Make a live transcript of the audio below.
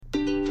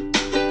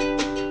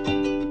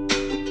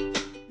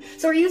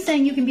So are you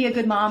saying you can be a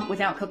good mom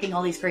without cooking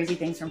all these crazy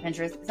things from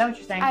Pinterest? Is that what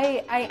you're saying?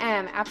 I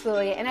am,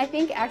 absolutely. And I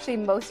think actually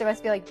most of us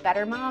feel like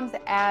better moms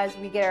as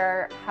we get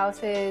our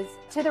houses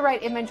to the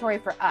right inventory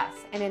for us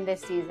and in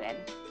this season.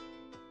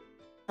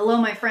 Hello,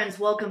 my friends.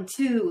 Welcome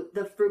to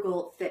the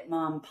Frugal Fit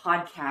Mom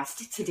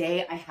podcast.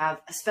 Today, I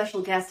have a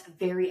special guest, a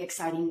very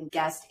exciting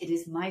guest. It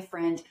is my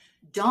friend,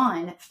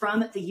 Dawn,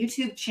 from the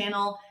YouTube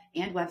channel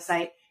and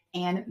website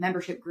and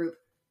membership group,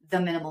 The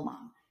Minimal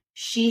Mom.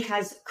 She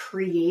has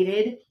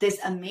created this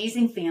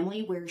amazing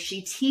family where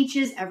she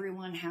teaches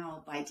everyone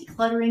how, by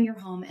decluttering your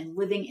home and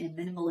living in a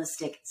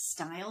minimalistic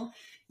style,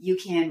 you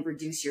can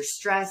reduce your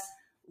stress,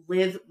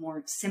 live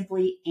more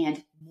simply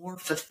and more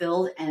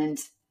fulfilled, and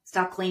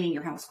stop cleaning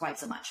your house quite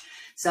so much.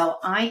 So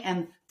I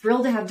am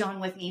thrilled to have Dawn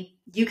with me.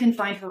 You can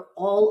find her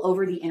all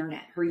over the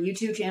internet. Her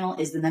YouTube channel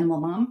is The Minimal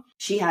Mom.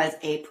 She has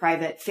a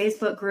private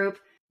Facebook group,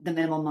 The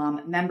Minimal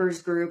Mom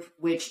Members Group,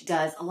 which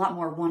does a lot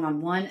more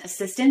one-on-one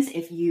assistance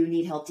if you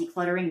need help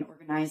decluttering and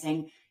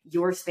organizing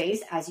your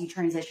space as you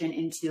transition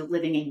into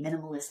living a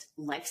minimalist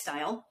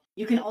lifestyle.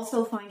 You can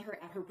also find her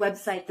at her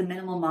website,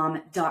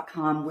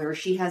 theminimalmom.com, where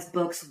she has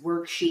books,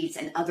 worksheets,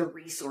 and other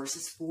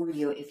resources for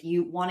you. If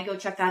you want to go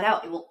check that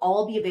out, it will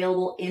all be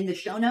available in the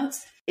show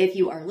notes if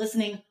you are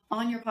listening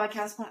on your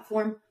podcast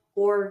platform,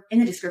 or in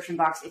the description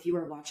box if you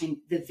are watching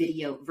the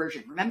video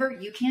version. Remember,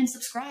 you can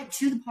subscribe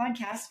to the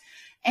podcast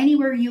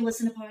anywhere you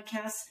listen to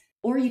podcasts,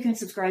 or you can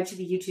subscribe to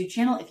the YouTube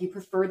channel if you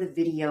prefer the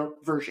video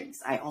versions.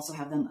 I also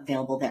have them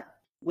available there.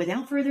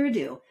 Without further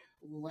ado,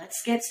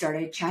 let's get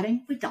started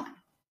chatting with Dawn.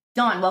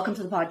 Dawn, welcome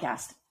to the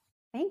podcast.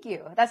 Thank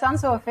you. That sounds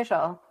so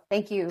official.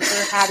 Thank you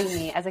for having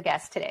me as a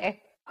guest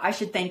today. I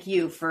should thank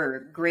you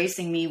for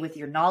gracing me with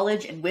your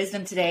knowledge and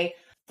wisdom today.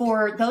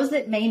 For those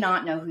that may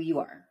not know who you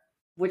are,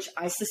 which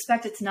I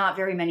suspect it's not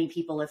very many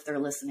people if they're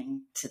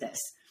listening to this,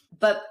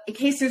 but in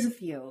case there's a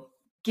few,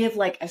 give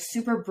like a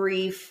super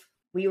brief,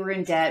 we were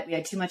in debt, we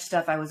had too much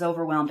stuff, I was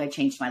overwhelmed, I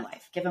changed my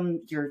life. Give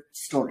them your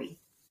story.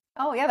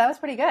 Oh yeah, that was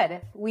pretty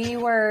good. We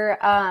were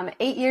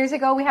 8 years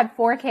ago, we had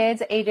 4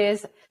 kids,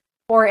 ages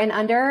 4 and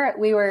under.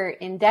 We were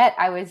in debt.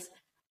 I was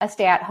a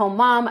stay-at-home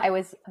mom. I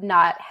was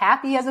not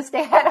happy as a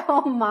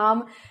stay-at-home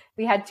mom.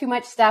 We had too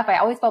much stuff. I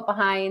always felt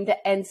behind.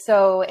 And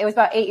so it was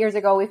about 8 years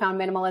ago, we found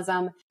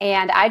minimalism,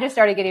 and I just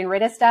started getting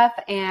rid of stuff.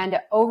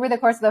 And over the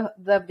course of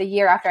the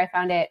year after I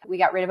found it, we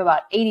got rid of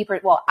about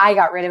 80%. Well, I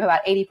got rid of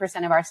about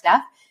 80% of our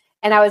stuff.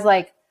 And I was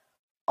like,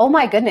 oh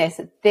my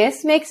goodness,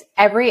 this makes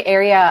every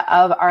area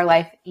of our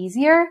life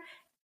easier,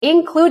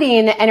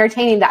 including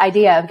entertaining the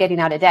idea of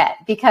getting out of debt,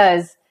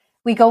 because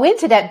we go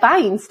into debt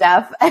buying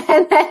stuff.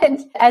 And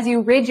then as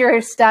you rid your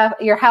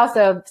house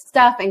of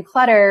stuff and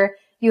clutter,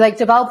 you like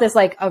develop this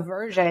like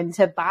aversion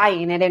to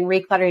buying it and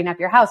recluttering up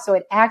your house. So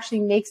it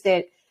actually makes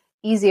it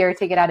easier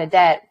to get out of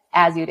debt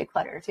as you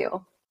declutter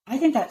too. I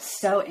think that's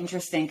so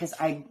interesting because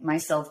I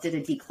myself did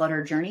a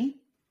declutter journey.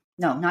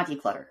 No, not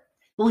declutter.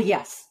 Well,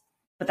 yes,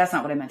 but that's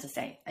not what I meant to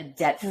say. A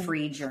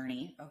debt-free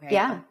journey. Okay.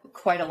 Yeah.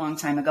 Quite a long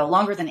time ago,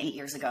 longer than 8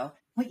 years ago.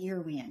 What year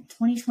are we in?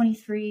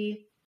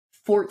 2023,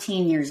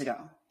 14 years ago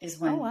is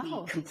when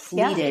we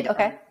completed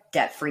our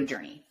debt-free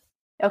journey.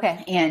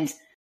 Okay. And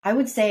I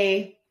would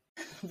say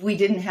we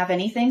didn't have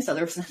anything, so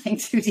there was nothing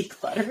to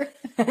declutter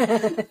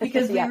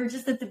because we were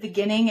just at the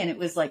beginning, and it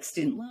was like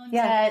student loan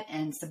debt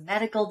and some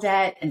medical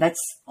debt, and that's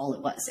all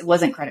it was. It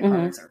wasn't credit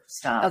cards or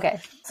stuff. Okay.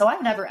 So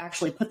I've never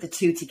actually put the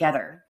two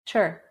together.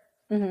 Sure.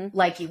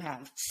 Like you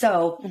have.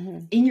 So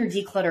in your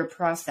declutter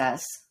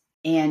process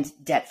and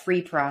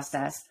debt-free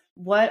process,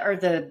 what are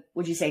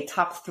would you say,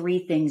 top 3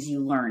 things you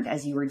learned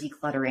as you were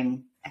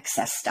decluttering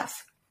excess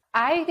stuff?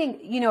 I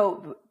think,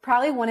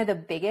 probably one of the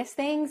biggest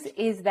things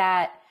is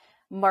that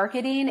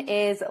marketing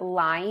is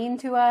lying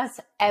to us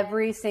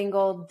every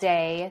single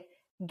day,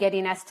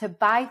 getting us to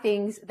buy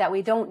things that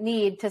we don't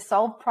need to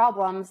solve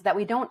problems that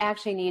we don't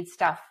actually need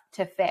stuff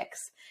to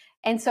fix.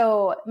 And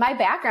so my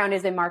background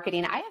is in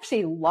marketing. I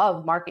actually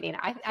love marketing.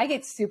 I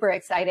get super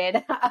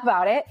excited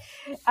about it.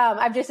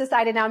 I've just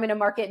decided now I'm going to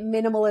market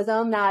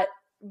minimalism, not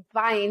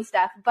buying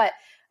stuff. But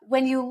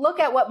when you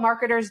look at what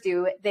marketers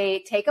do,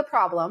 they take a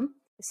problem.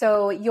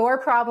 So your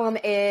problem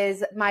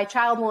is my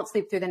child won't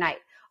sleep through the night.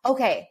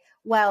 Okay,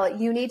 well,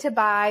 you need to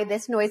buy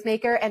this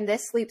noisemaker and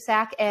this sleep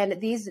sack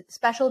and these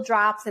special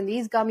drops and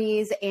these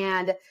gummies.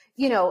 And,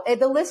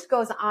 the list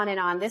goes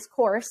on, this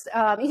course,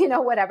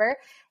 whatever.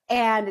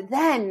 And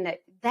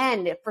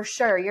then for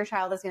sure, your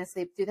child is going to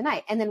sleep through the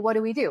night. And then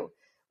what do?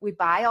 We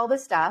buy all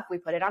this stuff, we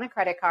put it on a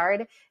credit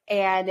card,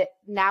 and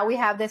now we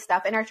have this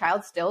stuff and our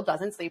child still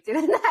doesn't sleep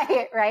through the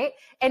night, right?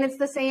 And it's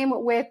the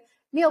same with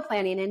meal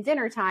planning and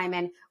dinner time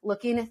and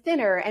looking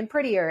thinner and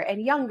prettier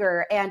and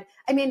younger. And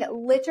I mean,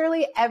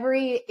 literally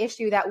every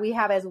issue that we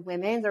have as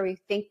women, or we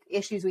think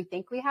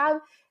we have,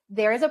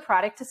 there is a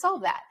product to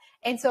solve that.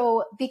 And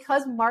so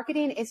because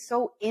marketing is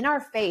so in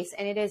our face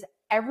and it is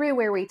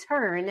everywhere we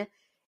turn,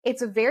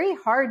 it's very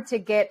hard to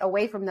get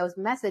away from those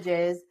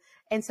messages.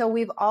 And so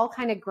we've all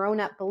kind of grown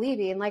up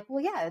believing like,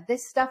 well, yeah,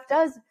 this stuff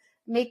does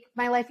make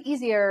my life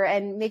easier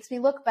and makes me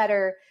look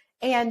better.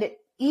 And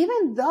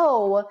even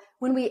though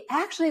when we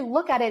actually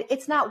look at it,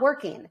 it's not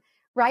working,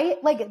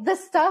 right? Like the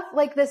stuff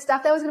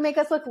that was going to make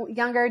us look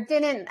younger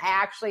didn't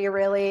actually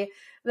really,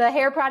 the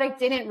hair product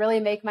didn't really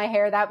make my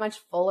hair that much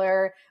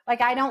fuller.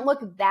 Like I don't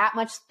look that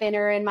much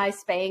thinner in my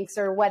Spanx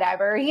or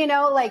whatever,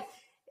 like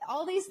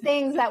all these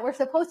things that we're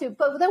supposed to.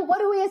 But then what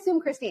do we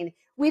assume, Christine?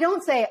 We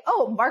don't say,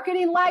 oh,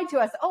 marketing lied to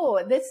us.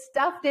 Oh, this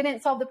stuff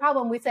didn't solve the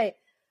problem. We say,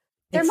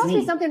 there must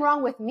be something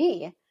wrong with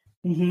me.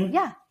 Mm-hmm.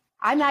 Yeah.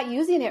 I'm not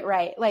using it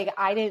right. Like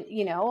I didn't,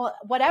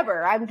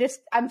 whatever.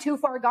 I'm too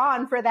far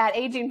gone for that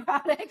aging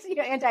product,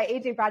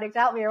 anti-aging product to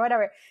help me or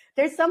whatever.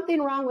 There's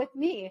something wrong with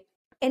me.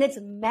 And it's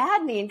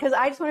maddening because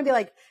I just want to be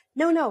like,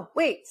 no,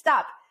 wait,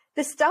 stop.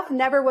 This stuff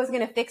never was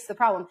going to fix the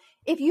problem.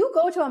 If you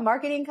go to a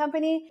marketing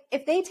company,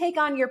 if they take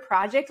on your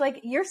project, like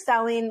if you're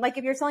selling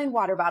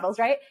water bottles,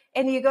 right?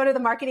 And you go to the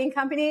marketing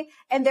company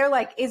and they're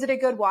like, is it a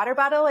good water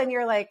bottle? And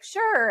you're like,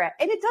 sure.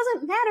 And it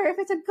doesn't matter if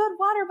it's a good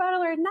water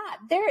bottle or not.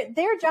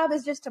 Their job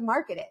is just to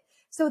market it.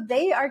 So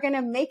they are going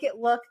to make it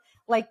look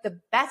like the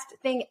best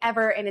thing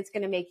ever. And it's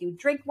going to make you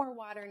drink more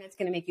water and it's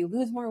going to make you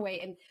lose more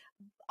weight and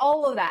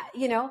all of that,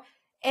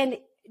 and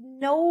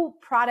no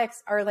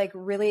products are like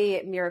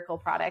really miracle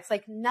products.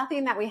 Like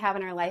nothing that we have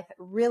in our life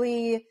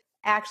really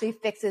actually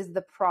fixes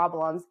the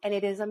problems. And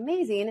it is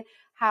amazing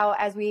how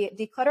as we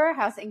declutter our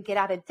house and get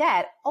out of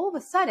debt, all of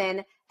a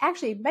sudden,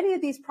 actually many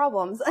of these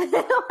problems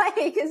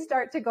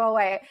start to go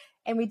away.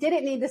 And we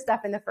didn't need this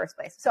stuff in the first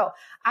place. So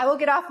I will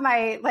get off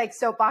my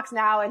soapbox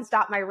now and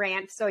stop my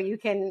rant so you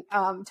can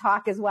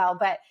talk as well.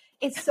 But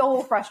it's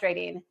so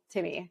frustrating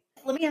to me.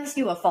 Let me ask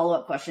you a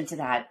follow-up question to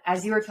that.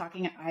 As you were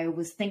talking, I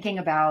was thinking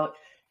about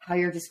how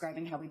you're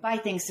describing how we buy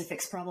things to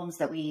fix problems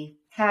that we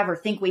have or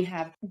think we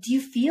have. Do you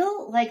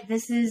feel like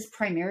this is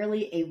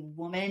primarily a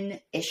woman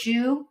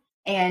issue?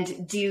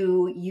 And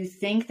do you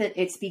think that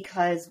it's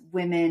because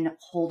women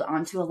hold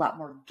on to a lot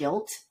more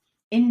guilt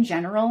in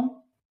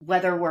general,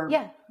 whether we're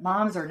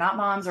moms or not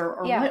moms,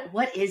 or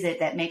what is it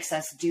that makes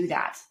us do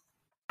that?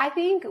 I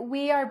think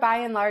we are by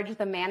and large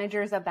the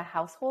managers of the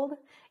household.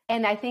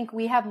 And I think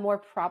we have more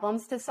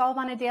problems to solve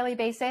on a daily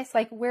basis.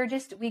 Like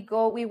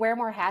we wear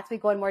more hats, we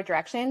go in more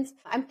directions.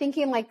 I'm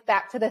thinking like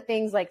back to the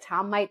things like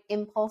Tom might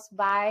impulse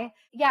buy.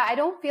 Yeah, I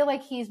don't feel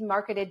like he's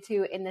marketed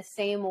to in the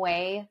same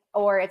way,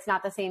 or it's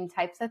not the same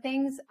types of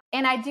things.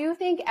 And I do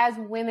think as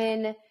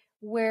women,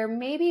 we're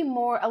maybe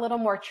a little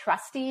more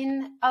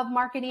trusting of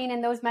marketing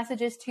and those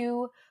messages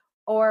too,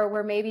 or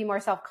we're maybe more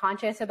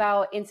self-conscious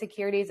about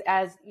insecurities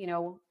as,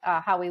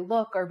 how we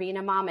look or being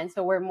a mom. And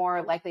so we're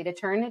more likely to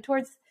turn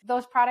towards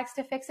those products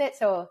to fix it.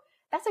 So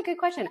that's a good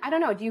question. I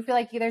don't know. Do you feel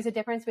like there's a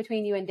difference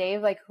between you and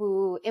Dave, like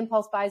who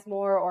impulse buys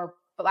more or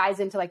buys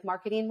into like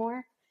marketing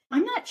more?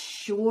 I'm not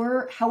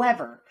sure.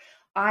 However,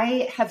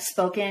 I have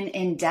spoken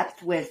in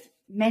depth with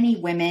many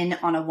women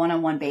on a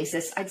one-on-one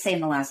basis, I'd say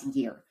in the last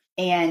year.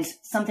 And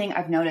something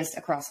I've noticed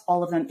across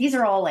all of them, these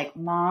are all like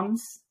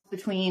moms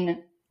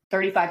between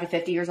 35 to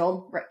 50 years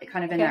old,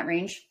 kind of in that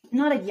range.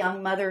 Not a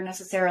young mother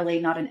necessarily,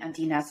 not an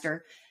empty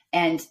nester.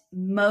 And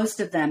most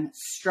of them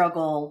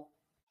struggle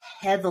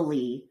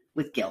heavily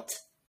with guilt.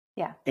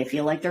 Yeah. They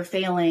feel like they're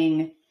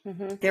failing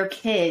their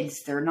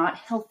kids. They're not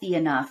healthy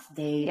enough.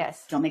 They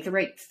don't make the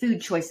right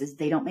food choices.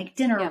 They don't make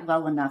dinner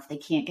well enough. They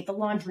can't get the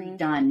laundry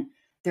done.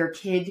 Their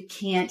kid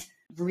can't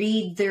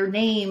read their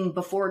name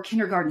before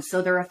kindergarten.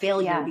 So they're a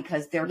failure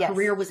because their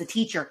career was a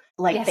teacher.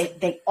 Like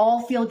they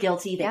all feel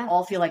guilty. They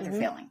all feel like they're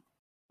failing.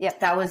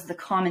 Yep. That was the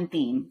common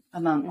theme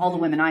among all the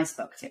women I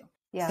spoke to.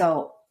 Yeah.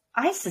 So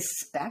I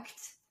suspect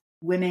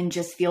women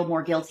just feel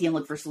more guilty and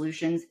look for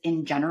solutions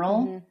in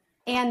general.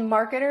 And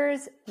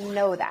marketers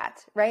know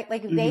that, right?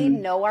 Like they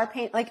know our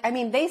pain. Like, I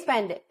mean, they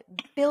spend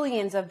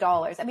billions of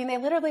dollars. I mean, they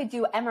literally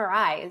do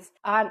MRIs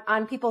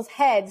on people's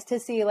heads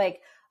to see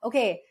like,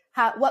 okay,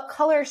 what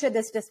color should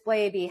this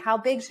display be? How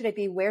big should it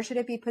be? Where should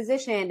it be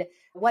positioned?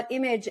 What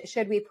image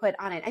should we put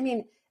on it? I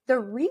mean, the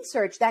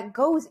research that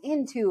goes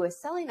into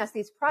selling us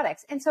these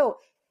products. And so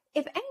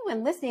if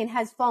anyone listening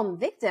has fallen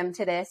victim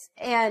to this,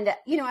 and,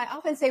 I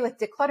often say with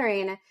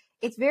decluttering,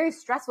 it's very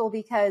stressful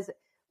because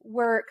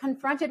we're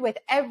confronted with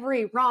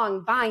every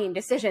wrong buying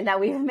decision that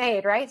we've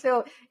made, right?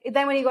 So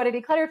then when you go to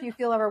declutter, if you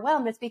feel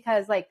overwhelmed, it's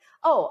because like,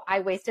 oh,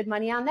 I wasted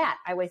money on that.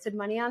 I wasted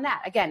money on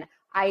that. Again,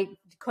 I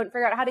couldn't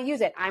figure out how to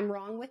use it. I'm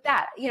wrong with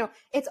that.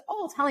 It's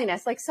all telling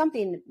us like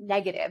something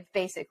negative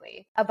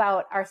basically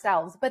about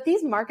ourselves. But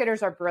these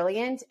marketers are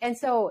brilliant. And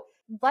so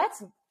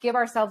let's give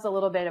ourselves a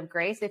little bit of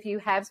grace. If you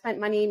have spent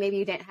money, maybe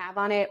you didn't have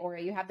on it, or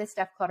you have this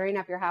stuff cluttering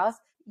up your house,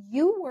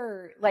 you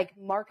were like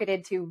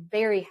marketed to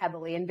very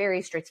heavily and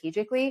very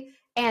strategically.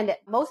 And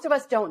most of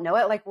us don't know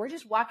it. Like we're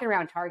just walking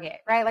around Target,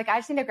 right? Like I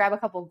just need to grab a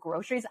couple of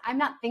groceries. I'm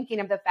not thinking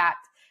of the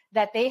fact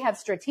that they have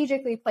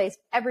strategically placed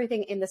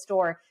everything in the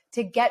store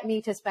to get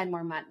me to spend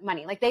more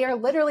money. Like they are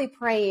literally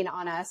preying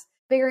on us,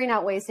 figuring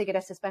out ways to get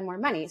us to spend more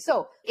money.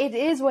 So it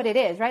is what it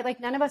is, right? Like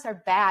none of us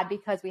are bad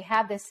because we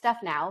have this stuff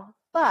now,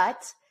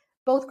 but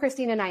both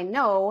Christine and I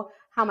know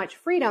how much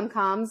freedom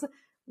comes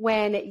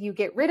when you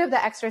get rid of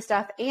the extra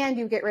stuff and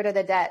you get rid of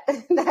the debt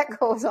that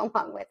goes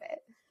along with it.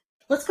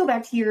 Let's go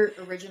back to your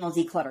original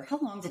declutter. How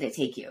long did it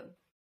take you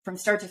from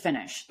start to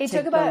finish? It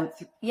took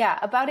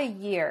about a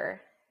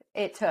year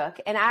it took.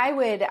 And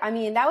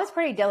that was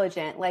pretty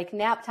diligent, like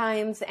nap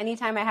times,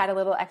 anytime I had a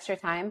little extra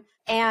time.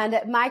 And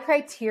my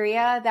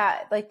criteria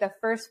that like the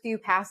first few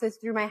passes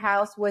through my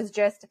house was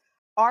just,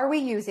 are we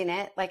using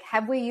it? Like,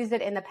 have we used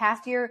it in the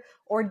past year?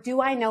 Or do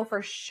I know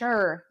for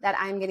sure that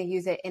I'm going to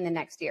use it in the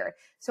next year?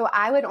 So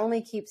I would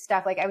only keep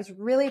stuff, like I was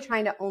really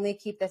trying to only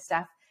keep the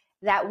stuff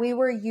that we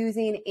were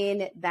using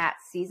in that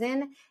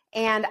season.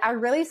 And I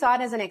really saw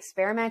it as an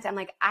experiment. I'm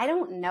like, I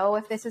don't know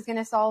if this is going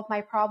to solve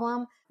my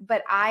problem,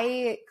 but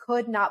I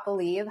could not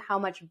believe how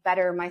much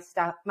better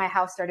my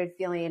house started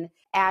feeling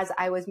as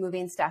I was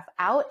moving stuff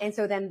out. And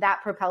so then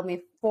that propelled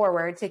me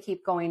forward to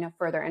keep going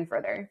further and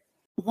further.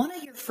 One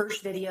of your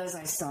first videos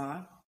I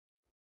saw,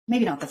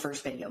 maybe not the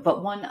first video,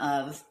 but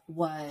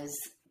was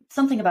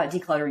something about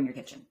decluttering your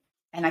kitchen.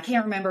 And I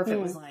can't remember if it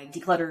was like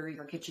declutter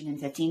your kitchen in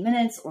 15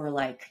 minutes or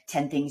like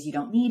 10 things you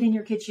don't need in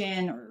your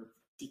kitchen or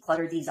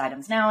declutter these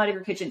items now out of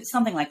your kitchen,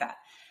 something like that.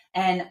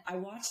 And I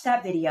watched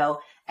that video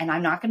and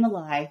I'm not going to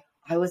lie,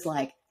 I was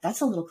like, that's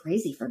a little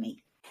crazy for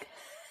me.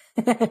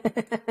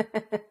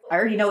 I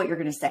already know what you're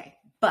going to say,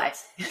 but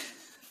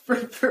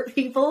for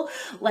people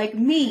like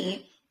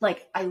me,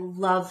 like I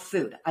love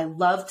food. I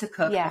love to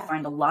cook. Yeah. I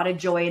find a lot of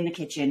joy in the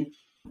kitchen.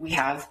 We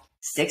have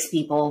 6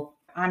 people.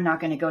 I'm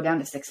not going to go down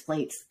to 6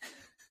 plates.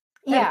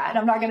 Yeah. And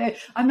I'm not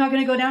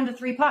going to go down to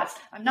 3 pots.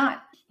 I'm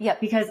not. Yeah.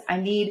 Because I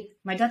need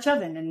my Dutch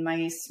oven and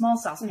my small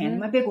saucepan and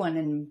my big one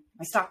and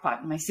my stock pot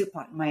and my soup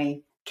pot and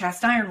my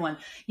cast iron one.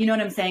 You know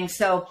what I'm saying?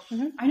 So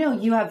I know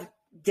you have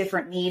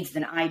different needs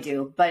than I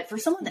do, but for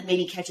someone that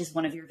maybe catches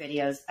one of your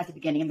videos at the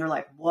beginning and they're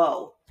like,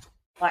 whoa,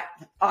 like,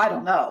 I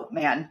don't know,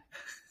 man.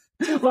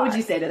 What would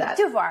you say to that?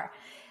 Too far.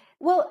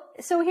 Well,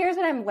 so here's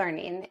what I'm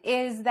learning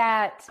is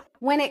that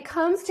when it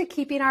comes to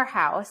keeping our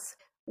house,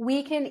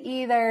 we can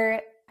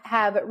either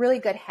have really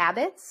good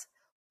habits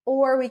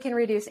or we can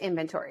reduce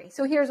inventory.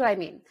 So here's what I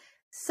mean.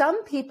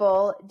 Some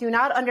people do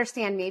not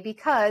understand me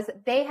because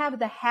they have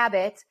the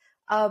habit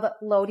of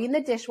loading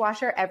the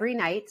dishwasher every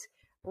night,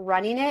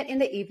 running it in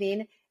the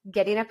evening,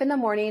 getting up in the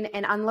morning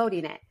and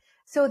unloading it.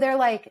 So they're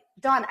like,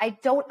 Dawn, I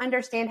don't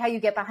understand how you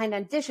get behind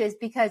on dishes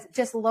because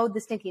just load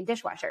the stinking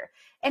dishwasher.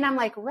 And I'm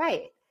like,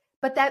 right.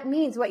 But that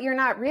means what you're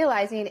not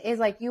realizing is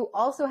like you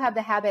also have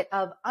the habit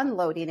of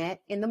unloading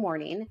it in the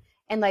morning.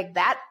 And like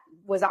that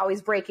was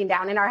always breaking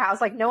down in our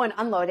house. Like no one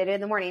unloaded it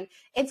in the morning.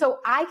 And so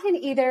I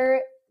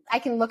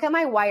can look at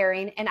my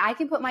wiring and I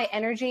can put my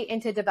energy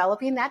into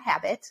developing that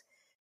habit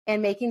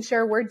and making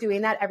sure we're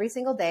doing that every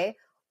single day.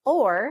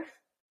 Or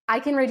I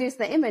can reduce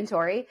the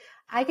inventory.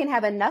 I can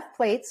have enough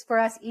plates for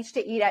us each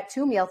to eat at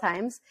 2 meal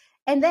times.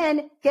 And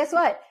then guess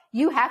what?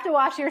 You have to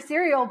wash your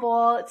cereal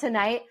bowl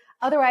tonight.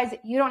 Otherwise,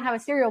 you don't have a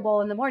cereal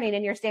bowl in the morning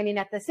and you're standing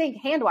at the sink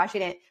hand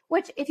washing it,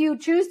 which if you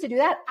choose to do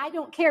that, I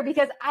don't care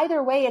because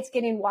either way, it's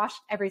getting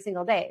washed every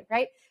single day,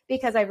 right?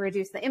 Because I've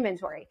reduced the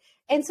inventory.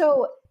 And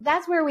so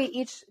that's where we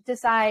each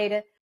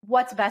decide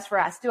what's best for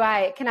us.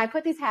 Can I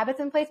put these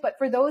habits in place? But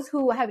for those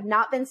who have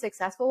not been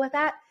successful with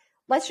that,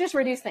 let's just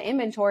reduce the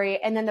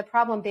inventory and then the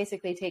problem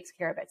basically takes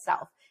care of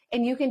itself.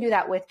 And you can do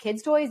that with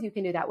kids' toys. You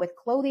can do that with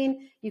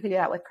clothing. You can do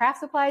that with craft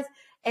supplies.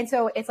 And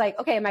so it's like,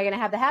 okay, am I going to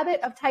have the habit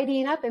of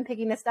tidying up and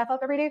picking this stuff up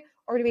every day?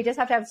 Or do we just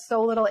have to have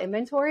so little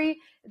inventory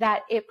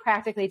that it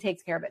practically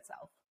takes care of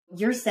itself?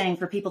 You're saying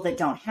for people that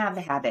don't have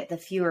the habit,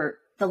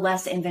 the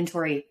less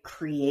inventory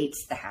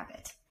creates the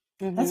habit.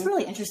 Mm-hmm. That's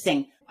really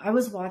interesting. I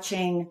was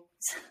watching,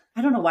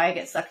 I don't know why I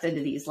get sucked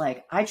into these.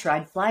 Like I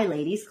tried Fly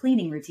Lady's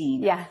cleaning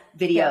routine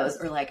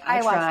videos or like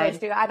I watched tried, those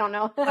too. I don't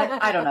know.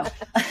 I don't know.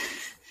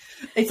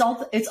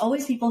 It's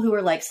always people who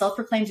are like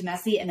self-proclaimed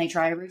messy and they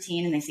try a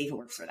routine and they see if it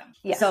works for them.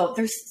 Yes. So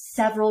there's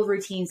several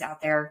routines out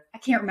there. I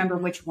can't remember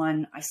which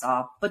one I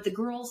saw, but the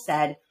girl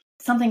said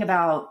something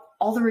about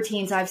all the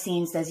routines I've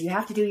seen says you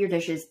have to do your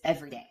dishes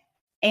every day.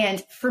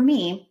 And for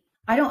me,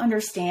 I don't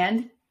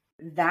understand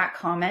that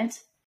comment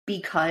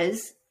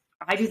because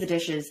I do the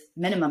dishes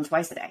minimum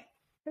twice a day.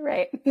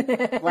 Right.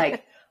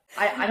 Like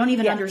I don't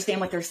even understand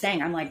what they're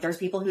saying. I'm like, there's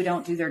people who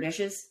don't do their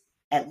dishes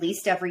at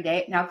least every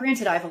day. Now,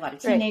 granted, I have a lot of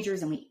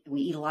teenagers and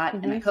we eat a lot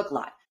and I cook a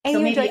lot. And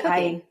so maybe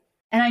I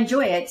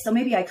enjoy it. So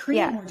maybe I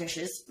create more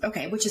dishes.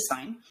 Okay. Which is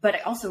fine. But I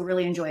also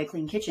really enjoy a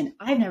clean kitchen.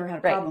 I've never had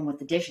a problem with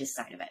the dishes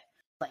side of it,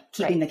 like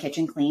keeping the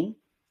kitchen clean.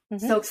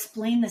 Mm-hmm. So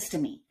explain this to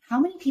me.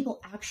 How many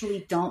people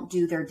actually don't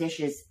do their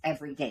dishes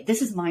every day?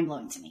 This is mind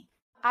blowing to me.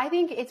 I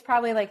think it's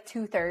probably like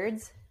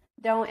 2/3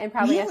 don't, and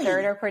probably a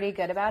third are pretty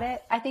good about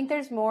it. I think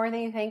there's more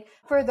than you think.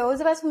 For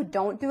those of us who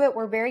don't do it,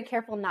 we're very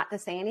careful not to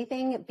say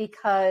anything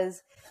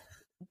because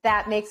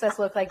that makes us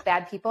look like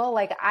bad people.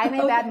 Like I'm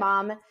a bad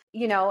mom,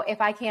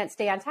 if I can't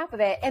stay on top of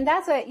it. And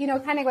that's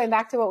kind of going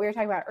back to what we were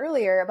talking about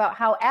earlier about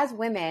how as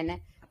women,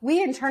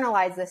 we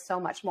internalize this so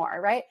much more,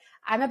 right?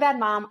 I'm a bad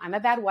mom. I'm a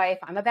bad wife.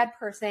 I'm a bad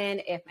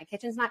person. If my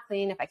kitchen's not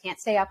clean, if I can't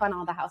stay up on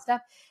all the house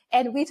stuff.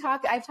 And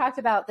I've talked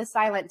about the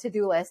silent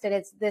to-do list. And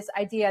it's this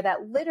idea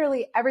that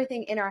literally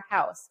everything in our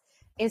house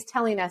is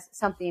telling us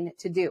something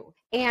to do.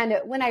 And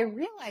when I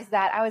realized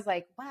that, I was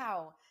like,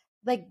 wow,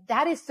 like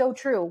that is so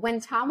true.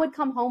 When Tom would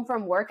come home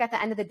from work at the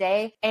end of the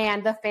day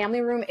and the family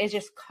room is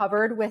just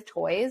covered with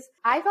toys,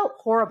 I felt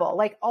horrible.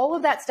 Like all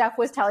of that stuff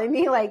was telling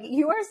me like,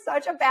 you are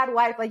such a bad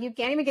wife. Like you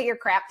can't even get your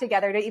crap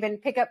together to even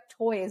pick up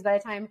toys by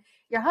the time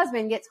your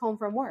husband gets home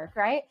from work,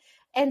 right?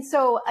 And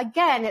so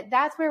again,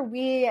 that's where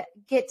we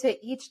get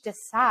to each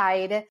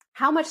decide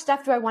how much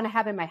stuff do I want to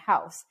have in my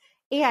house.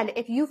 And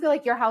if you feel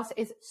like your house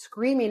is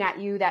screaming at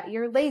you that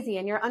you're lazy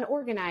and you're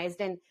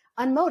unorganized and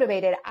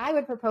unmotivated, I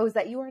would propose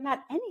that you are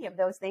not any of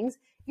those things.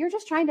 You're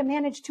just trying to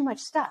manage too much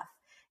stuff.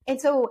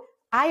 And so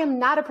I am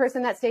not a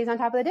person that stays on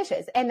top of the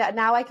dishes. And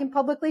now I can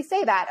publicly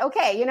say that.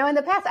 Okay. You know, in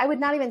the past, I would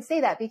not even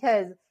say that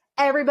because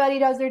everybody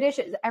does their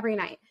dishes every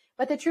night.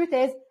 But the truth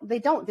is they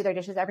don't do their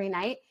dishes every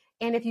night.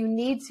 And if you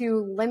need to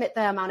limit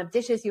the amount of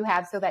dishes you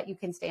have so that you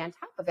can stay on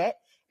top of it,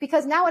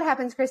 because now what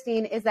happens,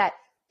 Christine, is that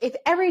if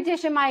every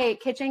dish in my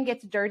kitchen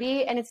gets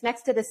dirty and it's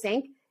next to the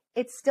sink,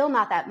 it's still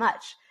not that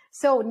much.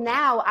 So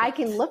now I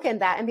can look at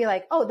that and be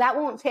like, oh, that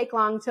won't take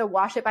long to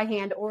wash it by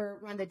hand or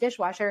run the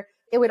dishwasher.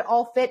 It would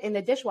all fit in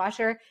the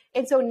dishwasher.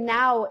 And so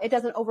now it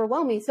doesn't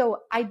overwhelm me.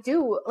 So I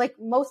do, like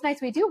most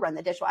nights we do run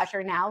the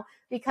dishwasher now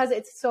because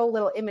it's so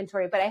little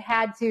inventory, but I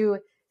had to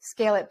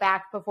scale it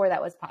back before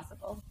that was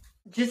possible.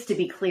 Just to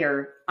be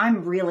clear,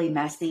 I'm really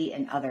messy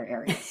in other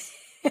areas.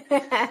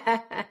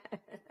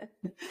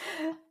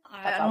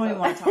 I don't even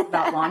want to talk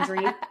about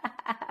laundry.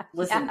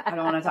 Listen, yeah. I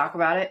don't want to talk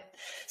about it.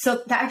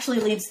 So that actually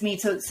leads me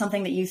to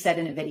something that you said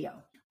in a video.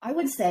 I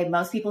would say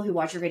most people who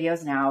watch your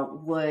videos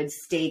now would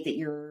state that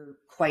you're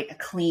quite a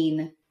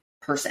clean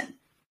person.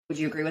 Would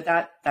you agree with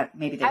that? That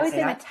maybe they would say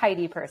that? I'm a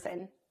tidy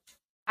person.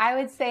 I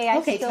would say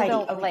I still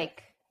don't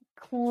like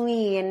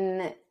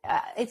clean.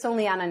 It's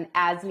only on an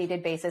as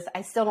needed basis.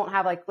 I still don't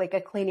have like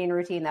a cleaning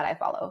routine that I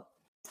follow.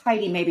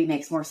 Tidy maybe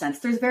makes more sense.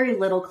 There's very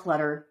little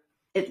clutter.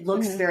 It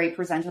looks very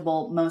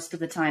presentable most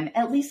of the time,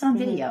 at least on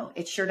video.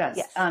 It sure does.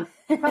 Yes.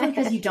 Probably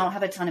because you don't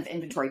have a ton of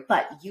inventory.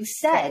 But you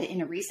said in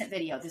a recent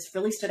video, this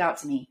really stood out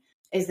to me,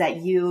 is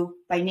that you,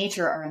 by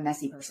nature, are a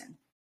messy person.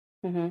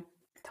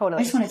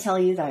 Totally. I just want to tell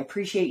you that I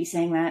appreciate you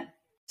saying that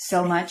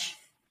so much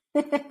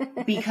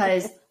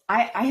because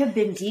I have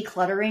been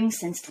decluttering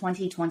since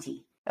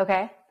 2020.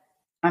 Okay.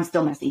 I'm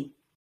still messy.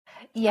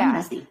 Yeah. I'm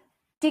messy.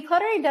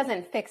 Decluttering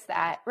doesn't fix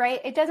that, right?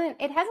 It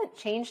hasn't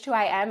changed who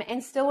I am.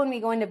 And still when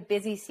we go into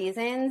busy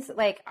seasons,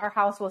 like our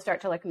house will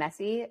start to look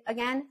messy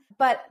again.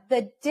 But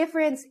the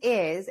difference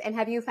is, and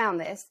have you found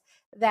this,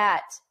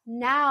 that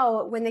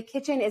now when the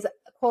kitchen is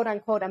quote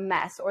unquote a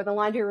mess or the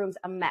laundry room's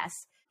a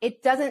mess,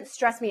 it doesn't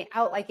stress me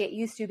out like it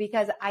used to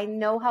because I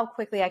know how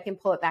quickly I can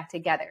pull it back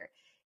together.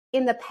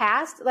 In the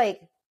past,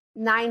 like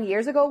 9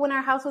 years ago when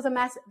our house was a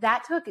mess,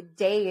 that took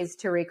days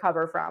to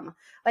recover from.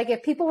 Like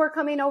if people were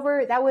coming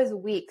over, that was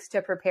weeks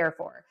to prepare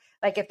for,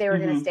 like if they were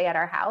going to stay at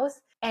our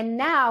house. And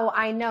now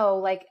I know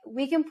like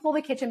we can pull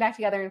the kitchen back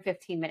together in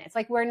 15 minutes.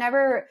 Like we're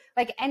never,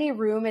 like any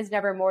room is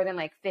never more than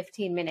like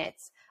 15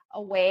 minutes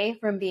away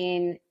from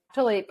being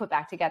totally put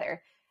back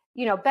together.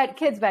 You know,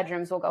 kids'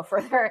 bedrooms will go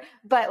further,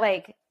 but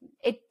like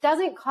it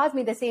doesn't cause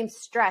me the same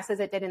stress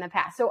as it did in the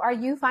past. So are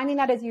you finding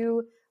that as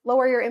you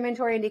lower your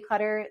inventory and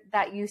declutter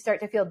that you start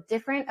to feel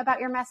different about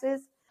your messes?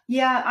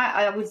 Yeah,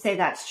 I would say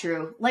that's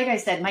true. Like I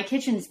said, my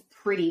kitchen's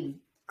pretty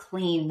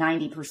clean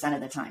 90%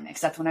 of the time,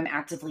 except when I'm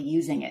actively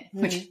using it,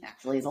 which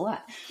actually is a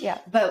lot. Yeah.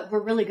 But we're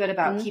really good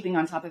about keeping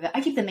on top of it.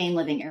 I keep the main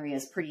living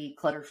areas pretty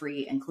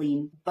clutter-free and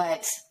clean,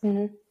 but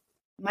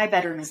my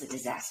bedroom is a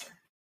disaster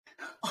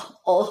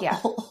all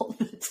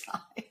the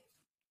time.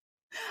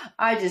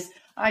 I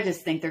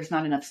just think there's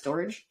not enough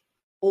storage,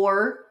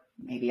 or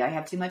maybe I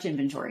have too much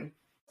inventory.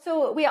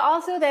 So we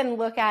also then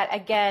look at,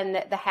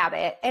 again, the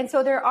habit. And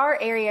so there are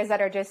areas that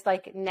are just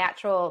like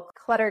natural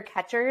clutter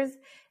catchers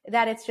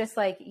that it's just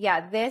like,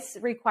 yeah, this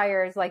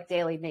requires like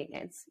daily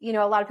maintenance. You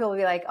know, a lot of people will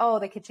be like, oh,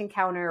 the kitchen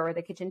counter or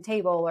the kitchen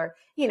table or,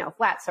 you know,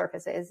 flat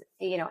surfaces,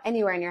 you know,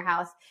 anywhere in your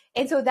house.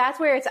 And so that's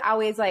where it's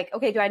always like,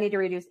 okay, do I need to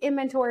reduce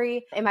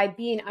inventory? Am I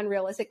being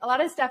unrealistic? A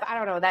lot of stuff, I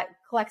don't know, that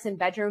collects in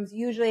bedrooms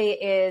usually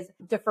is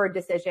deferred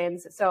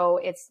decisions. So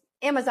it's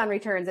Amazon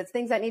returns, it's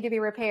things that need to be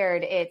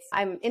repaired. It's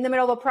I'm in the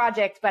middle of a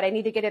project, but I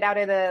need to get it out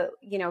of the,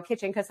 you know,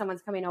 kitchen because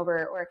someone's coming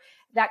over or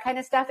that kind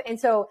of stuff. And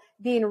so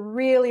being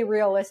really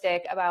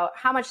realistic about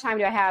how much time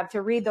do I have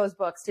to read those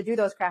books, to do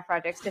those craft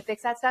projects, to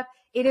fix that stuff.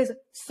 It is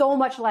so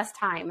much less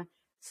time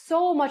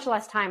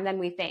than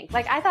we think.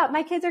 Like I thought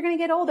my kids are going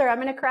to get older.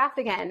 I'm going to craft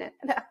again.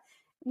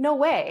 No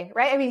way.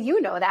 Right. I mean, you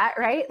know that,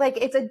 right? Like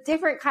it's a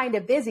different kind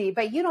of busy,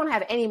 but you don't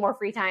have any more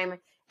free time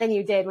than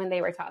you did when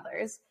they were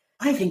toddlers.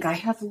 I think I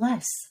have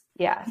less.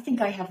 Yeah. I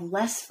think I have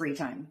less free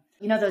time.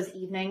 You know, those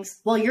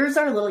evenings? Well, yours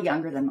are a little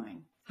younger than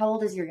mine. How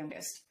old is your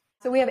youngest?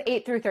 So we have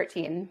 8 through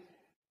 13.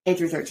 8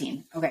 through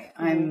 13. Okay.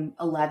 I'm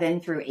 11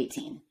 through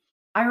 18.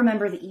 I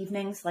remember the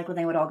evenings, like when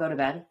they would all go to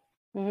bed,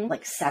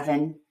 like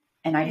 7.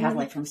 And I'd have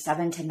like from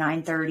 7 to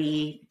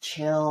 9:30,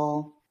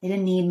 chill. They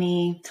didn't need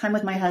me. Time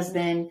with my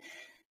husband.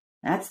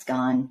 That's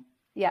gone.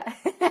 Yeah.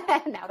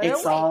 Now they're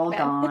It's awake, all then.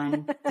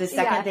 gone. The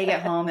second they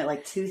get home at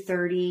like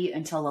 2:30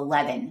 until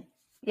 11.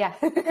 Yeah.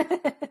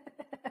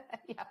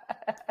 Yeah.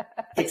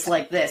 It's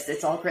like this.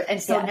 It's all great.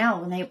 And so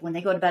now when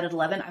they go to bed at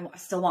 11, I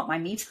still want my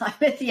me time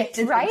at the end of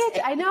the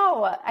day. I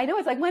know.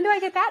 It's like, when do I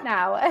get that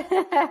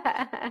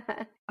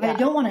now? I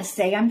don't want to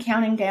say I'm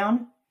counting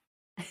down,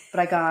 but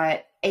I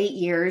got 8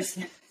 years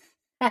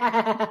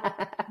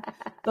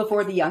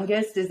before the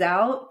youngest is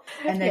out.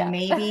 And then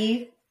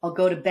maybe I'll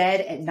go to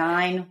bed at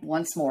 9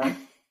 once more.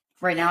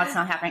 Right now it's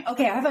not happening.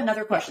 Okay. I have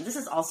another question. This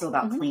is also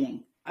about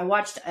cleaning. I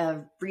watched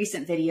a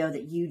recent video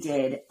that you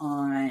did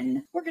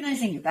on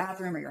organizing your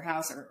bathroom or your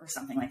house or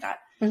something like that.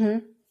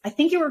 Mm-hmm. I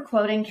think you were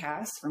quoting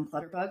Cass from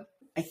Clutterbug.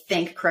 I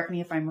think, correct me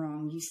if I'm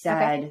wrong. You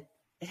said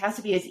it has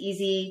to be as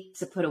easy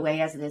to put away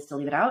as it is to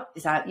leave it out.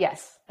 Is that?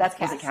 Yes, that's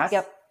Cass. Is it Cass?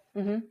 Yep.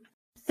 Mm-hmm.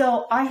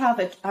 So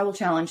I will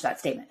challenge that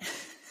statement.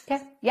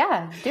 Okay.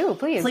 Yeah, do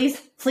please.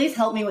 Please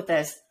help me with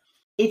this.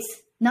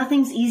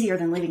 Nothing's easier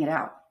than leaving it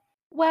out.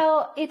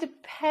 Well, it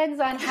depends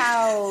on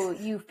how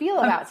you feel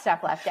about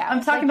stuff left out.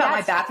 I'm talking about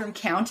my bathroom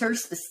counter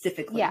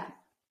specifically. Yeah.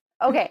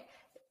 Okay.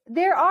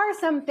 There are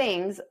some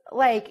things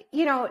like,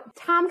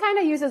 Tom kind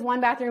of uses one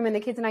bathroom and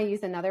the kids and I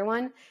use another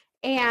one.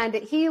 And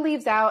he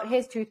leaves out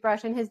his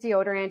toothbrush and his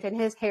deodorant and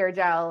his hair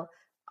gel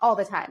all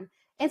the time.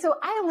 And so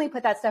I only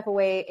put that stuff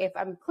away if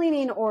I'm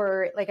cleaning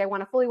or like I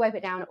want to fully wipe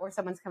it down or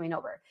someone's coming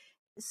over.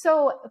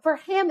 So for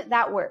him,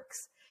 that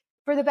works.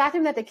 For the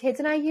bathroom that the kids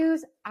and I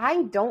use,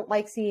 I don't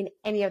like seeing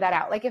any of that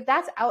out. Like if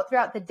that's out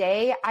throughout the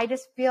day, I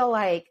just feel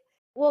like,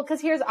 well, because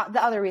here's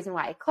the other reason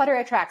why. Clutter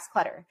attracts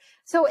clutter.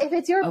 So if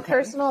it's your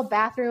personal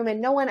bathroom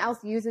and no one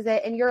else uses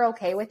it and you're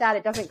okay with that,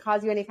 it doesn't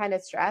cause you any kind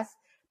of stress,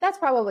 that's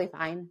probably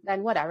fine.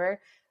 Then whatever.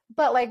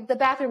 But like the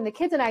bathroom the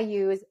kids and I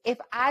use, if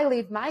I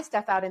leave my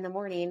stuff out in the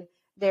morning,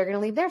 they're going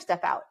to leave their stuff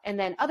out. And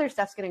then other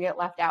stuff's going to get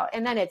left out.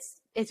 And then it's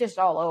just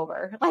all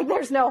over. Like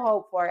there's no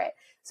hope for it.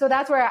 So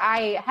that's where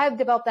I have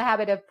developed the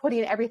habit of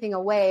putting everything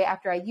away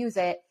after I use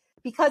it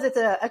because it's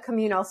a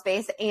communal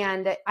space.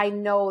 And I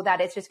know that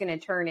it's just going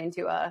to turn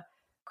into a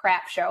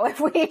crap show if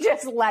we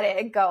just let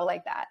it go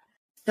like that.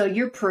 So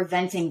you're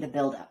preventing the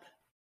buildup.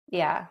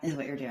 Yeah. Is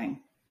what you're doing.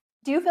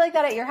 Do you feel like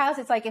that at your house?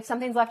 It's like if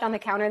something's left on the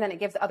counter, then it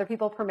gives other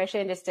people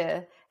permission just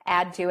to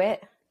add to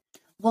it.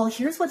 Well,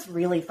 here's what's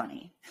really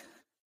funny.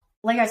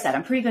 Like I said,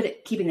 I'm pretty good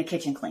at keeping the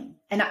kitchen clean.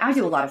 And I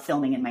do a lot of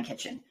filming in my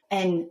kitchen.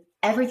 And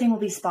everything will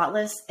be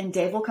spotless. And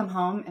Dave will come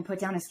home and put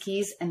down his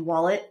keys and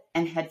wallet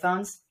and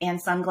headphones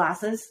and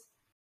sunglasses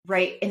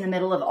right in the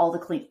middle of all the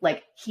clean.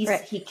 Like he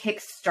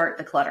kicks start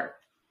the clutter.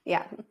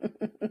 Yeah.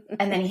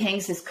 And then he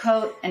hangs his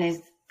coat and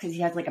because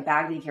he has like a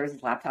bag that he carries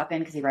his laptop in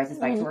because he rides his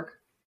bike to work.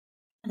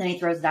 And then he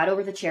throws that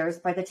over the chairs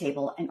by the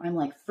table. And I'm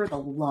like, for the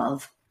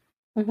love.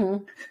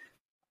 Mm-hmm.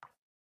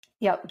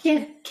 Yep.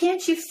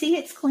 Can't you see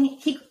it's clean?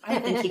 I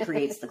think he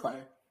creates the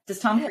clutter. Does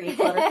Tom create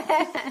clutter?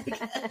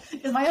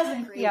 Because my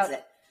husband creates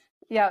it.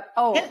 Yeah.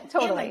 Oh,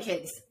 totally. And my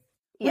kids.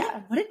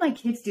 Yeah. What did my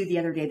kids do the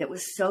other day that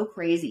was so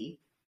crazy?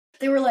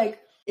 They were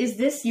like, "Is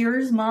this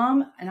yours,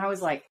 Mom?" And I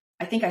was like,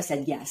 I think I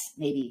said yes,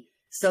 maybe.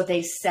 So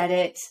they set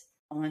it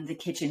on the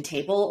kitchen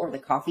table or the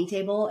coffee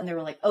table. And they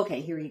were like,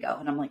 "Okay, here you go."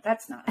 And I'm like,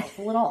 that's not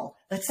helpful at all.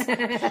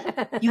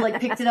 You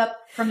like picked it up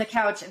from the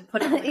couch and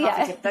put it on the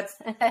coffee table.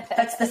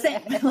 That's the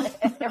same.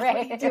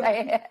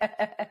 Right.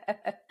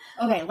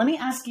 Okay. Let me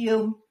ask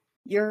you,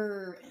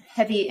 you're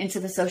heavy into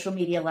the social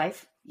media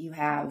life. You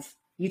have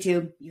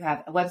YouTube, you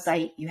have a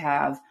website, you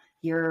have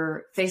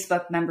your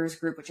Facebook members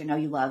group, which I know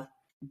you love,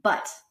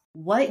 but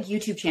what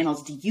YouTube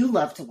channels do you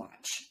love to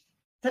watch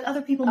that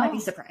other people might be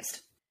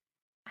surprised?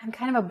 I'm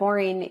kind of a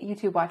boring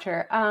YouTube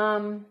watcher.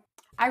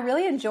 I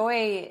really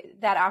enjoy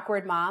That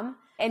Awkward Mom,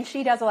 and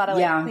she does a lot of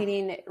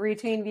cleaning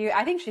routine view.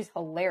 I think she's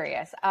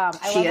hilarious.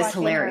 She is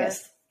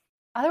hilarious.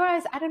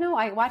 Otherwise, I don't know.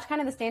 I watch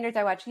kind of the standards.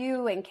 I watch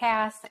you and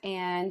Cass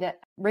and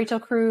Rachel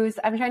Cruz.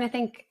 I'm trying to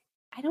think.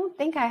 I don't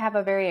think I have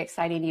a very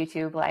exciting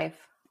YouTube life,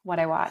 what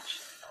I watch.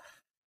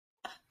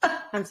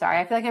 I'm sorry.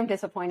 I feel like I'm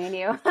disappointing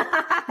you.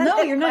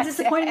 No, you're not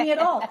disappointing me at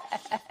all.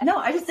 No,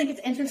 I just think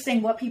it's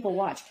interesting what people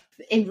watch.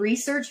 In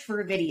research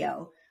for a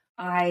video,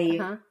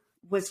 I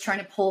was trying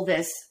to pull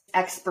this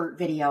expert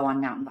video on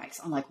mountain bikes,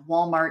 on like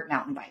Walmart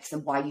mountain bikes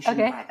and why you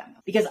shouldn't buy them.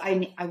 Because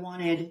I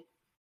wanted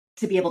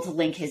to be able to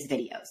link his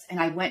videos. And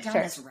I went down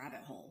this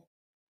rabbit hole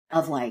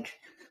of like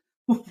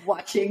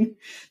watching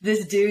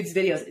this dude's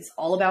videos. It's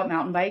all about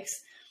mountain bikes.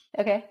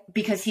 Okay.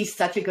 Because he's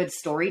such a good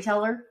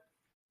storyteller.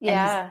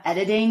 Yeah. And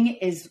his editing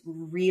is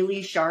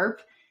really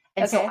sharp.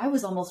 And so I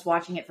was almost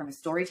watching it from a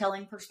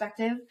storytelling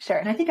perspective. Sure.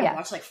 And I think I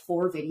watched like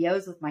 4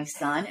 videos with my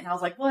son and I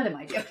was like, what am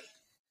I doing?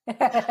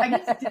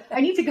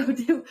 I need to go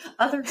do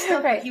other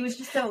stuff. Right. He was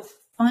just so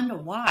fun to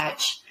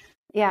watch.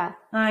 Yeah.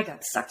 I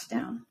got sucked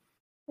down.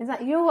 Is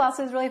that, you know who else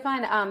is really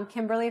fun?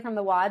 Kimberly from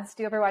the Wads.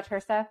 Do you ever watch her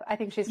stuff? I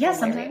think she's hilarious.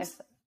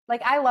 Sometimes.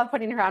 Like, I love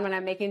putting her on when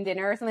I'm making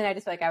dinner or something. I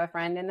just feel like I have a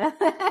friend in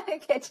the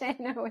kitchen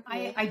with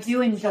me. I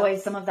do enjoy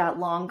some of that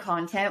long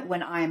content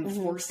when I'm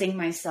forcing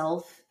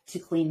myself to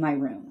clean my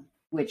room,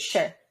 which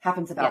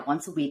happens about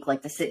once a week,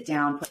 like to sit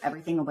down, put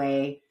everything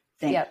away,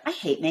 thing. Yep. I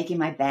hate making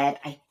my bed.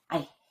 I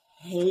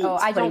hate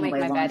I don't putting make away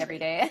my laundry. bed every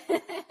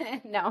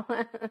day. No.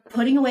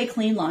 Putting away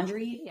clean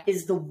laundry Yeah.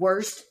 is the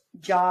worst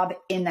job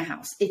in the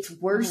house. It's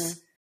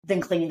worse than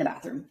cleaning the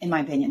bathroom, in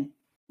my opinion.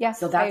 Yeah.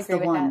 So that's the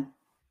one.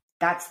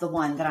 That's the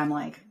one that I'm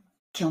like,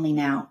 kill me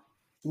now.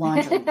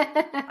 Laundry.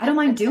 I don't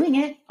mind doing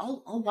it.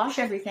 I'll wash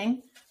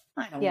everything.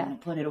 I don't want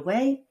to put it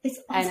away. It's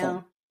awful. I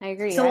know. I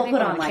agree. So I I'll think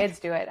put when on my like kids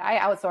do it. I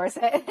outsource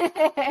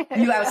it.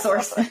 You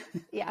outsource.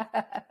 Yeah.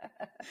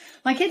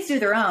 My kids do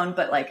their own,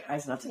 but like I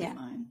still have to do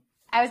mine.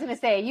 I was going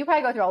to say, you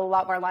probably go through a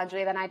lot more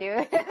laundry than I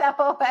do.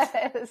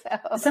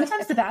 So.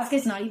 Sometimes the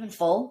basket's not even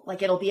full.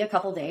 Like it'll be a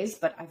couple days,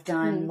 but I've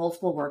done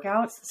multiple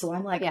workouts. So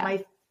I'm like,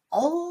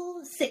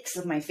 all 6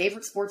 of my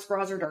favorite sports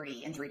bras are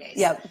dirty in 3 days.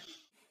 Yep.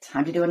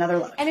 Time to do another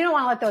load. And you don't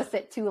want to let those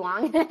sit too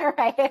long,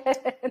 right?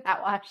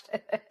 Not washed.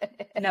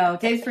 No,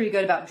 Dave's pretty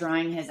good about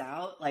drying his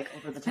out, like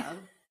over the tub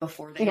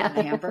before they go in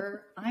the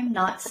hamper. I'm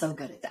not so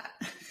good at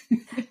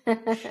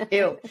that.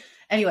 Ew.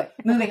 Anyway,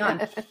 moving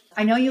on.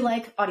 I know you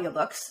like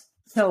audiobooks.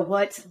 So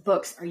what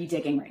books are you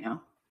digging right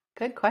now?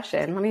 Good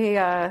question. Let me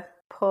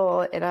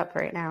pull it up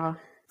right now.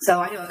 So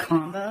I do a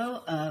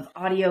combo of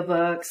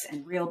audiobooks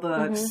and real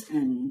books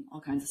and all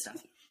kinds of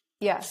stuff.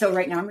 Yeah. So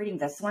right now I'm reading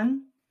this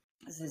one.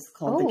 This is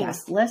called The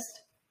Guest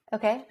List.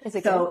 Okay. Is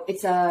it So good?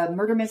 it's a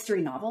murder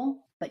mystery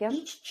novel, but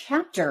each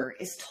chapter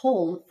is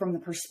told from the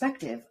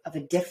perspective of a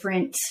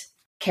different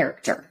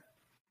character.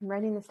 I'm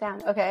writing this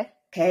down. Okay.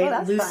 Okay.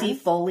 Oh, Lucy fun.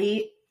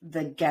 Foley,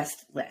 The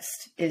Guest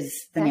List is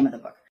the name of the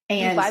book.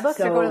 And you buy books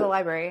or go to the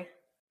library?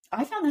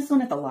 I found this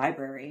one at the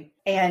library.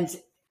 And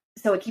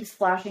so it keeps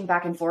flashing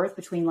back and forth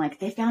between like,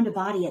 they found a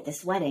body at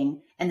this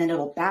wedding, and then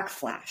it'll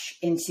backflash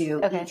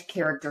into each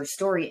character's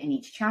story in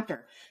each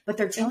chapter. But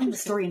they're telling the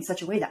story in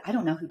such a way that I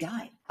don't know who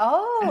died.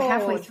 Oh. I'm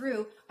halfway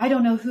through. I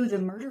don't know who the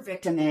murder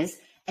victim is.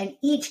 And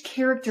each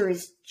character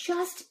is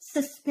just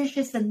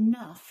suspicious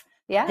enough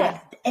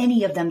that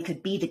any of them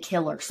could be the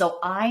killer. So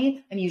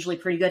I am usually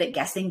pretty good at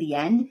guessing the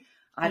end.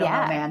 I don't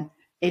know, man.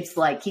 It's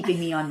like keeping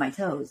me on my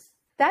toes.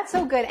 That's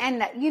so good.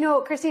 And, you know,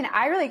 Christine,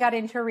 I really got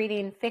into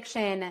reading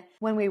fiction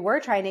when we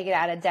were trying to get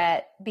out of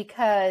debt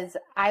because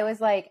I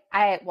was like,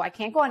 I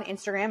can't go on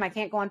Instagram. I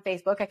can't go on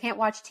Facebook. I can't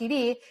watch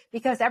TV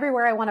because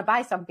everywhere I want to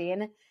buy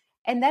something.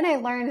 And then I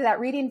learned that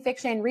reading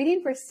fiction,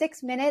 reading for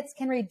 6 minutes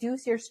can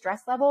reduce your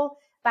stress level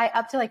by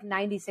up to like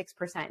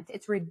 96%.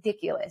 It's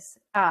ridiculous.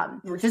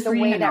 Just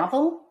reading a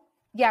novel?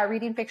 Yeah,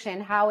 reading fiction,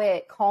 how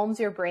it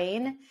calms your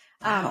brain.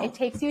 Wow. It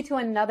takes you to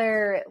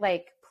another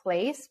like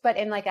place, but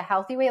in like a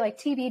healthy way. Like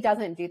TV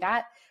doesn't do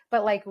that,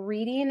 but like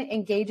reading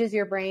engages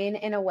your brain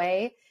in a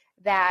way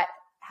that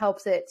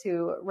helps it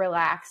to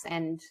relax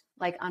and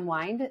like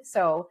unwind.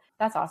 So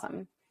that's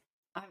awesome.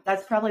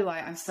 That's probably why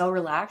I'm so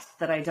relaxed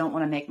that I don't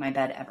want to make my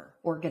bed ever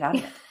or get out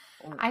of it.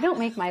 I don't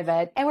make my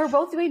bed, and we're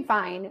both doing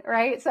fine,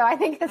 right? So I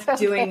think it's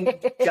okay. Doing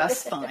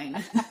just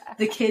fine.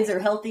 The kids are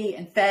healthy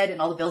and fed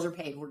and all the bills are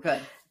paid. We're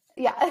good.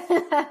 Yeah.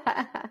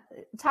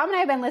 Tom and I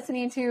have been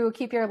listening to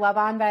Keep Your Love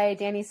On by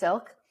Danny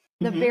Silk.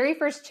 The very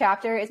first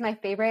chapter is my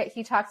favorite.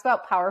 He talks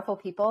about powerful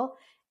people,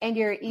 and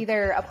you're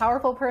either a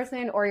powerful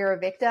person or you're a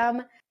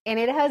victim. And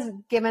it has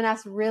given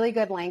us really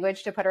good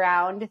language to put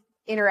around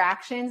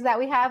interactions that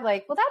we have.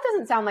 Like, well, that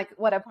doesn't sound like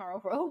what a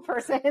powerful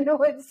person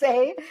would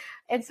say.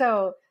 And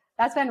so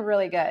that's been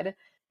really good.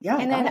 Yeah.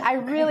 And then I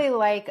really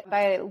like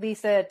by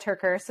Lisa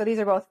Turker. So these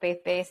are both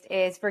faith-based,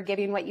 is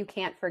Forgiving What You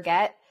Can't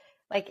Forget.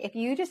 Like if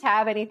you just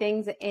have any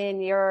things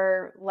in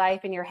your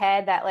life, in your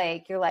head that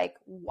like, you're like,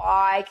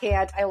 why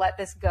can't I let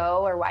this go?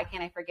 Or why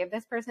can't I forgive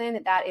this person?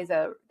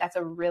 That's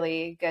a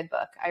really good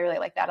book. I really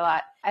like that a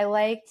lot. I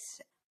liked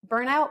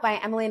Burnout by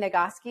Emily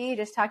Nagoski,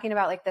 just talking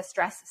about like the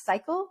stress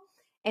cycle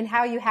and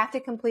how you have to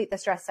complete the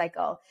stress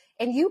cycle.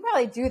 And you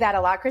probably do that a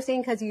lot,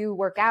 Christine, because you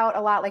work out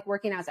a lot. Like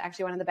working out is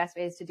actually one of the best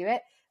ways to do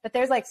it. But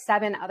there's like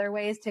 7 other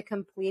ways to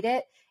complete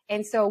it.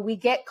 And so we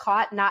get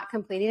caught not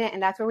completing it.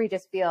 And that's where we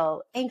just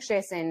feel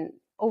anxious and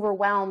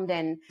overwhelmed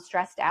and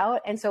stressed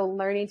out. And so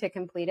learning to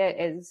complete it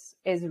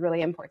is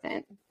really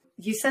important.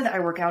 You said that I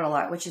work out a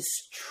lot, which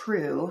is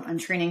true. I'm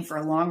training for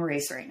a long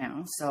race right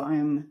now. So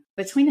I'm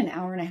between an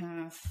hour and a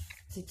half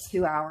to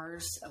 2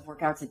 hours of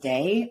workouts a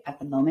day at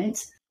the moment.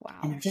 Wow.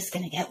 And they're just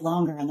going to get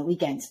longer on the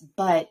weekends.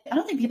 But I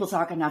don't think people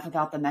talk enough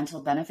about the mental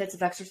benefits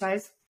of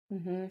exercise.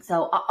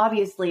 So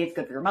obviously it's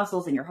good for your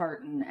muscles and your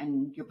heart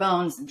and your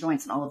bones and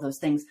joints and all of those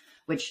things,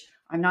 which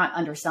I'm not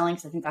underselling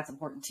because I think that's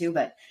important too.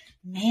 But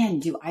man,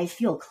 do I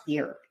feel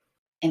clear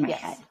in my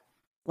head.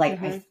 Like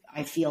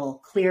I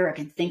feel clear. I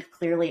can think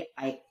clearly.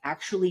 I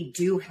actually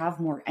do have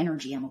more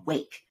energy. I'm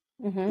awake.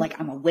 Like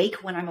I'm awake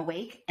when I'm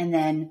awake. And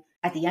then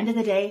at the end of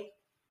the day,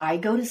 I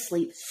go to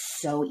sleep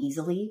so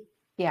easily.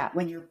 Yeah.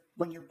 When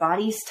your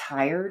body's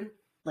tired,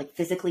 like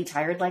physically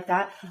tired like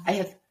that, I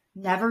have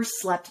never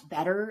slept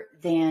better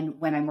than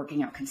when I'm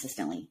working out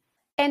consistently.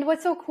 And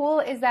what's so cool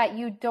is that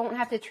you don't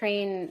have to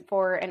train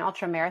for an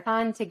ultra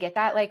marathon to get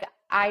that. Like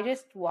I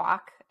just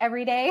walk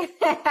every day.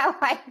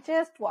 I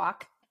just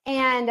walk.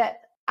 And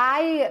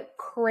I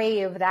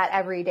crave that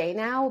every day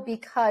now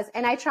because,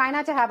 and I try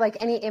not to have like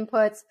any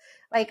inputs.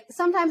 Like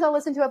sometimes I'll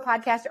listen to a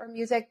podcast or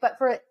music, but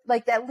for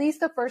like at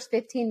least the first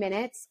 15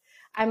 minutes,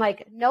 I'm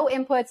like, no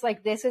inputs.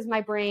 Like this is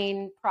my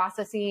brain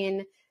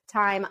processing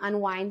time,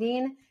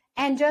 unwinding,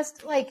 and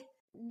just like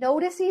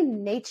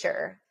noticing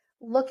nature.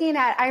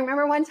 I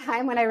remember one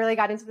time when I really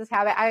got into this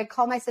habit, I would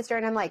call my sister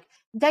and I'm like,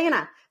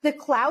 Diana, the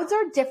clouds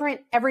are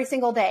different every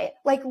single day.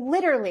 Like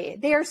literally,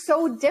 they are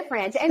so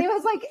different. And it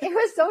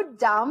was so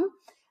dumb,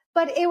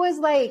 but it was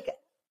like,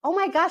 oh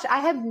my gosh, I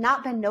have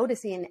not been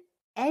noticing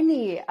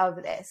any of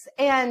this.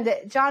 And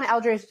John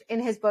Eldredge in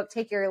his book,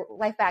 Take Your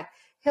Life Back,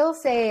 he'll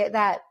say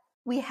that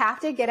we have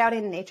to get out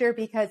in nature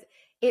because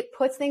it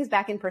puts things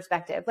back in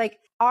perspective. Like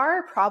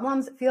our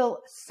problems feel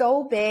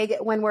so big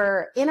when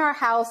we're in our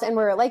house and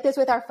we're like this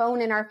with our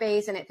phone in our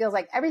face and it feels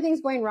like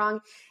everything's going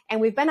wrong.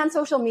 And we've been on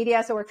social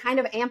media, so we're kind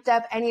of amped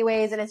up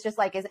anyways. And it's just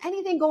like, is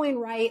anything going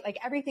right? Like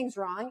everything's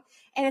wrong.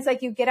 And it's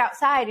like you get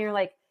outside and you're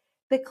like,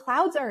 the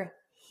clouds are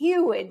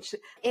huge.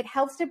 It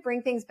helps to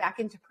bring things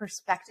back into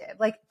perspective.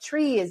 Like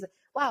trees,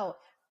 wow.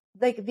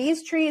 Like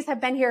these trees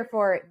have been here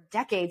for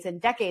decades and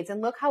decades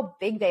and look how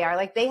big they are.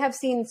 Like they have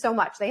seen so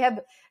much. They have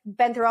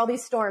been through all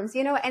these storms,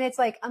 and it's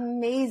like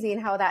amazing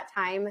how that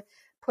time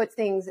puts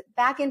things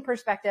back in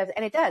perspective.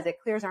 And it does, it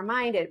clears our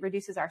mind. It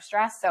reduces our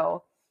stress.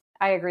 So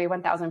I agree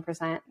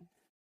 1000%.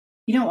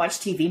 You don't watch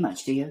TV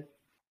much, do you?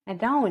 I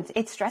don't.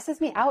 It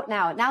stresses me out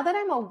now. Now that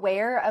I'm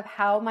aware of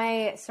how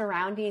my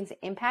surroundings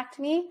impact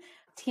me,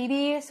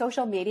 TV,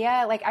 social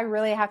media, like I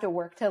really have to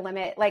work to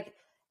limit, like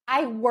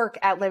I work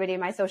at limiting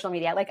my social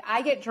media. Like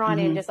I get drawn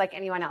in just like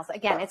anyone else.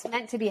 Again, it's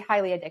meant to be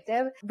highly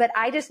addictive, but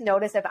I just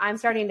notice if I'm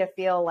starting to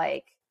feel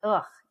like,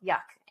 ugh,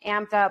 yuck,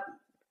 amped up,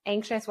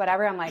 anxious,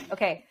 whatever, I'm like,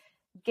 okay,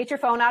 get your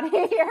phone out of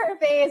your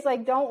face.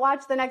 Like don't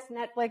watch the next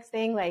Netflix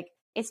thing. Like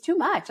it's too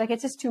much. Like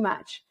it's just too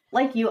much.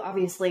 Like you,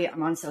 obviously,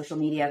 I'm on social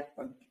media.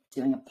 I'm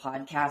doing a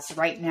podcast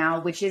right now,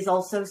 which is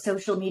also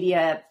social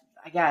media,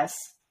 I guess.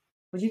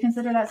 Would you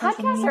consider that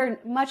social media? Podcasts are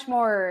much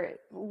more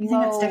You think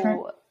that's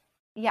different?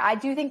 Yeah, I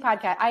do think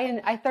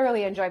I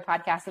thoroughly enjoy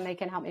podcasts and they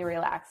can help me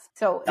relax.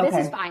 So this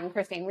is fine,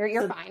 Christine.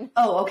 You're fine.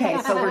 Oh,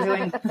 okay. So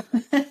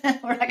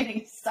we're not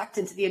getting sucked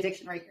into the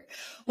addiction right here.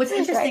 What's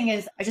interesting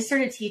is I just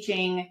started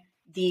teaching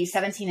the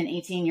 17 and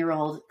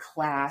 18-year-old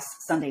class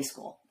Sunday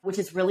school, which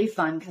is really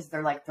fun because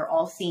they're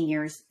all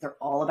seniors. They're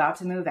all about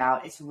to move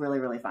out. It's really,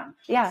 really fun.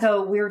 Yeah.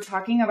 So we were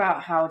talking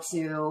about how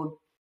to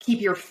keep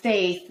your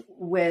faith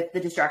with the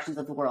distractions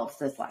of the world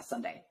this last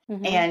Sunday.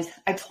 And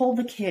I told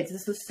the kids,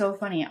 this was so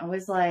funny. I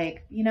was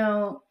like,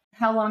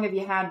 how long have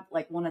you had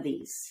like one of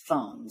these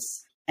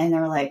phones? And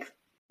they're like,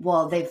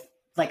 well,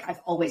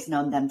 I've always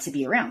known them to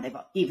be around.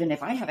 Even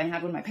if I haven't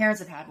had one, my parents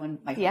have had one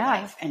my whole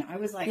life. And I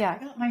was like, I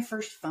got my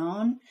first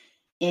phone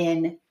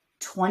in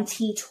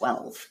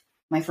 2012,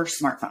 my first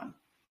smartphone.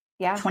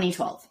 Yeah.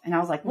 2012. And I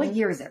was like, what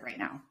year is it right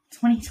now?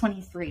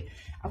 2023.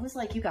 I was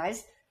like, you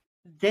guys,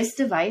 this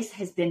device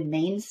has been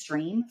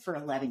mainstream for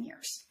 11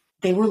 years.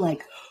 They were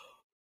like,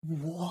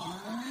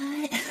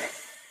 what?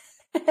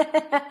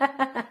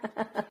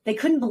 They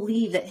couldn't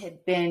believe that it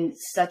had been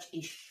such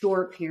a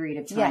short period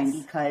of time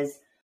because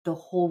the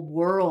whole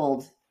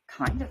world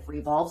kind of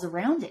revolves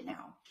around it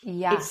now.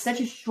 Yeah. It's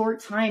such a short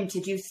time to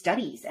do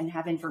studies and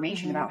have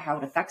information about how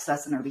it affects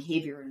us and our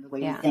behavior and the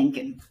way we think.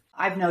 And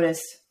I've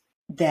noticed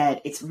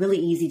that it's really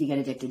easy to get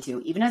addicted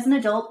to. Even as an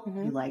adult,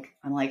 I'm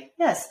like,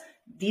 yes,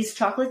 these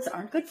chocolates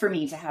aren't good for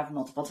me to have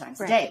multiple times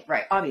a day.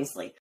 Right.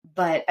 Obviously.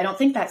 But I don't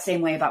think that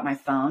same way about my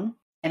phone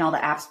and all the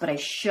apps, but I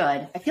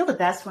should. I feel the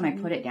best when I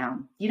put it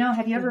down.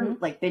 Have you ever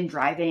been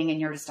driving and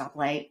you're at a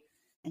stoplight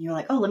and you're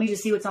like, oh, let me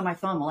just see what's on my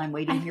phone while I'm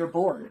waiting here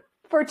bored.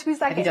 For 2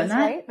 seconds. Have you done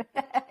that?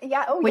 Right?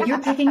 Yeah. Oh, when you're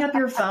picking up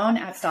your phone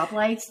at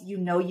stoplights,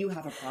 you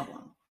have a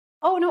problem.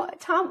 Oh, no,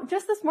 Tom,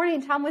 just this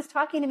morning, Tom was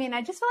talking to me and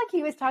I just felt like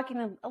he was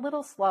talking a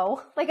little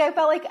slow. Like I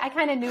felt like I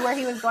kind of knew where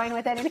he was going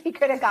with it and he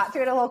could have got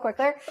to it a little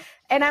quicker.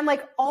 And I'm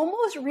like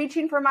almost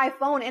reaching for my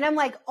phone and I'm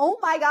like, oh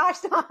my gosh,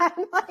 Tom,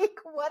 like,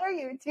 what are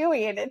you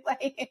doing? It's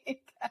like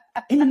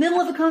in the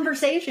middle of a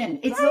conversation.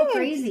 It's so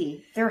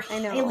crazy. They're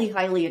highly,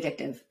 highly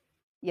addictive.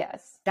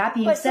 Yes. That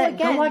being said,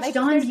 go watch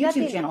Dawn's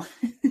YouTube channel.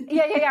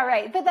 Yeah,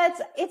 right. But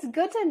it's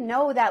good to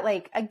know that,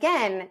 like,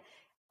 again,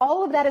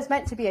 all of that is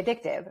meant to be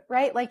addictive,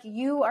 right? Like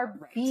you are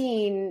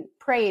being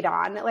preyed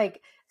on.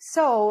 Like,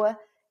 so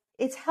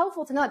it's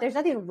helpful to know that there's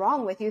nothing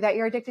wrong with you that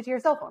you're addicted to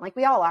your cell phone. Like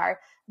we all are.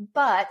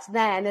 But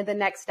then the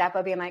next step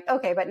of being like,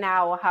 okay, but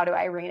now how do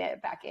I rein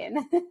it back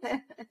in?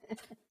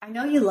 I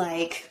know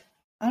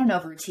I don't know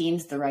if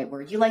routine's the right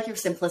word. You like your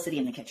simplicity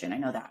in the kitchen. I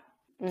know that.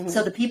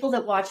 So the people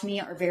that watch me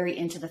are very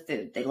into the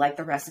food. They like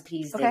the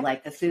recipes. They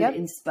like the food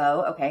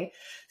inspo. Okay.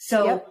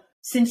 So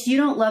since you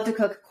don't love to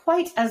cook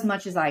quite as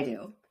much as I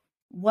do,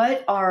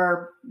 what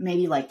are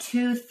maybe like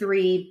 2,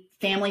 3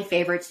 family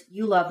favorites?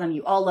 You love them.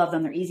 You all love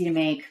them. They're easy to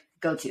make.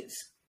 Go-tos.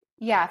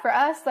 Yeah. For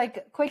us,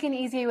 like quick and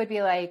easy would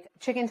be like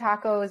chicken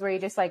tacos where you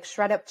just like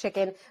shred up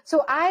chicken.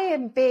 So I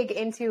am big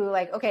into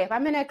like, okay, if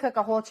I'm going to cook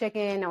a whole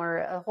chicken or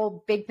a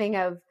whole big thing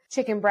of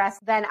chicken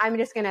breast, then I'm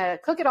just going to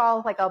cook it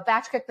all. Like I'll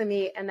batch cook the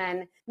meat and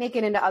then make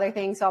it into other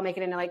things. So I'll make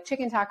it into like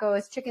chicken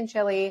tacos, chicken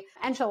chili,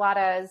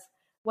 enchiladas.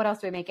 What else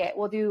do we make it?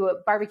 We'll do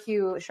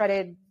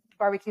shredded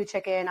barbecue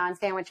chicken on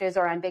sandwiches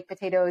or on baked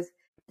potatoes.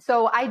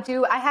 So I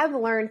have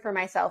learned for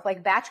myself,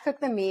 like batch cook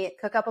the meat,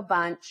 cook up a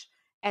bunch,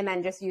 and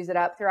then just use it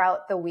up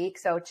throughout the week.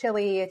 So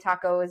chili,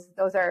 tacos,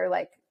 those are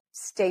like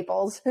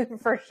staples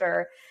for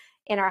sure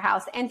in our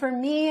house. And for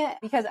me,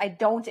 because I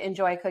don't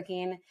enjoy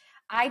cooking,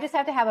 I just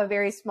have to have a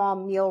very small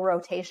meal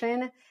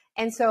rotation.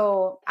 And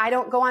so I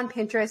don't go on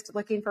Pinterest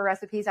looking for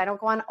recipes. I don't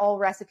go on all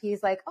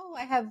recipes like, oh,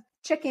 I have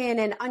chicken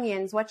and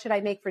onions. What should I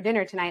make for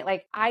dinner tonight?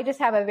 Like I just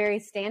have a very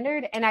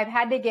standard, and I've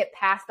had to get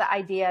past the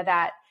idea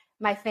that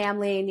my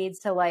family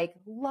needs to like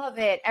love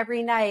it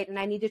every night and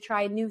I need to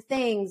try new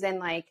things. And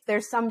like,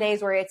 there's some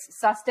days where it's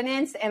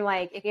sustenance and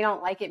like, if you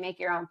don't like it, make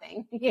your own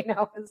thing,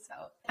 So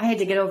I had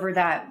to get over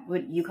that,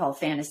 what you call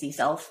fantasy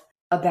self,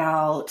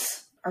 about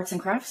arts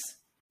and crafts,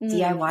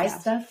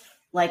 DIY stuff.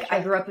 Like sure. I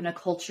grew up in a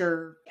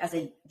culture as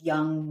a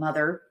young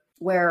mother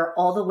where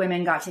all the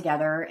women got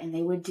together and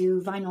they would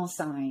do vinyl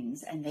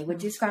signs and they would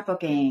do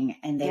scrapbooking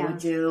and they would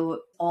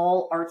do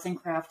all arts and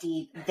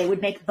crafty. They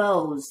would make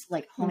bows,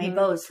 like homemade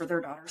bows for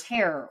their daughter's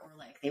hair, or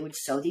like they would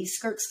sew these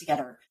skirts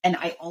together. And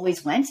I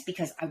always went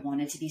because I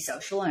wanted to be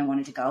social and I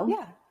wanted to go.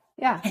 Yeah.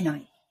 Yeah. And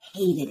I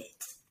hated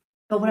it.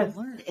 But what I've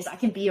learned is I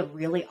can be a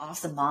really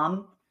awesome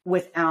mom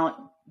without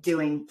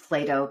doing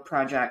Play-Doh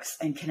projects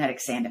and kinetic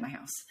sand in my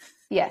house.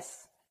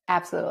 Yes,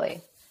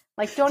 absolutely.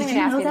 Like, don't even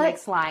ask me to make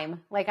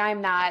slime. Like,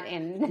 I'm not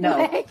I'm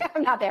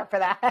not there for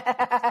that.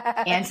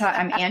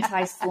 I'm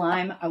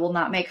anti-slime. I will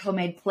not make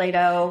homemade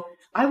Play-Doh.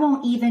 I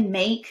won't even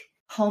make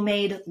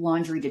homemade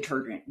laundry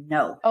detergent.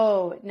 No.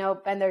 Oh, no.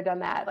 Been there, done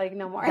that. Like,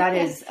 no more.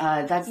 That's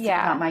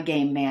not my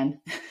game, man.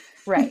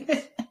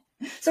 Right.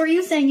 So are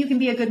you saying you can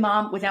be a good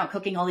mom without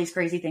cooking all these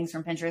crazy things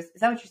from Pinterest?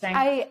 Is that what you're saying?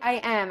 I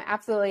am,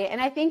 absolutely.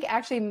 And I think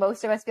actually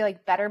most of us feel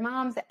like better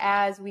moms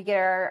as we get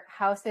our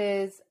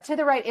houses to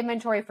the right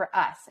inventory for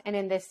us and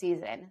in this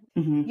season.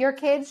 Mm-hmm. Your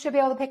kids should be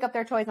able to pick up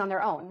their toys on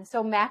their own.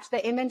 So match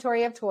the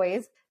inventory of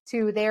toys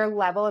to their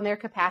level and their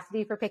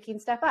capacity for picking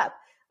stuff up.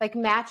 Like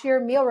match your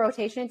meal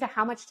rotation to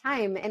how much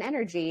time and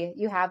energy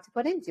you have to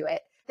put into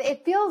it.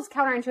 It feels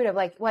counterintuitive,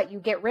 like what you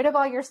get rid of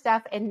all your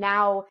stuff and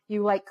now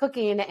you like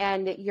cooking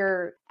and and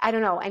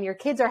your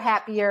kids are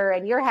happier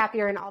and you're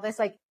happier and all this.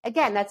 Like,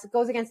 again, that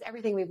goes against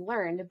everything we've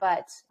learned,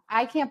 but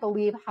I can't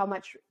believe how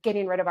much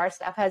getting rid of our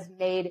stuff has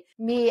made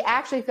me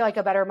actually feel like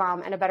a better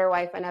mom and a better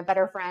wife and a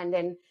better friend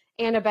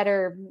and a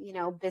better,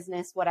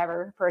 business,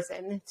 whatever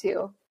person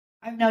too.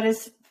 I've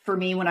noticed for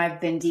me when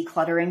I've been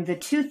decluttering, the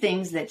two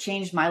things that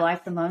changed my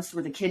life the most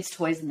were the kids'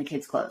 toys and the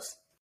kids' clothes,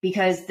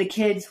 because the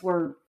kids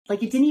were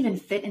like, it didn't even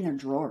fit in their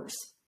drawers.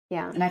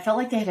 Yeah. And I felt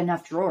like they had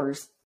enough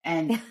drawers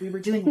and we were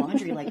doing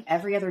laundry like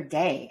every other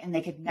day and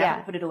they could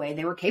never put it away.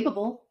 They were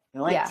capable.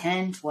 They're like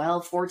 10,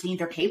 12, 14.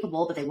 They're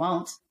capable, but they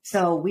won't.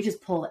 So we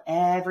just pulled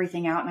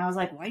everything out. And I was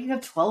like, why do you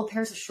have 12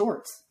 pairs of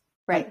shorts?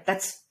 Right. Like,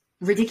 that's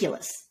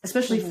ridiculous,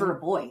 especially for a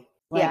boy.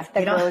 Like,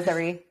 that grows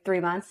every 3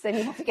 months and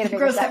you have to get a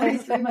bigger grows every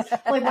 3 months.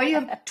 Like, why do you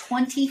have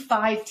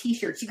 25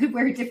 t-shirts? You could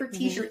wear a different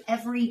t-shirt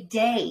every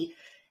day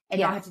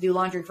and not have to do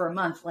laundry for a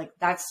month. Like,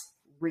 that's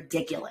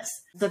ridiculous.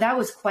 So that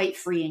was quite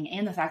freeing.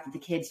 And the fact that the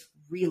kids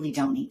really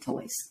don't need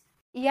toys.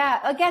 Yeah.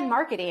 Again,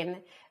 marketing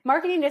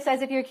just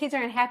says if your kids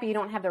aren't happy, you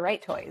don't have the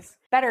right toys,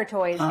 better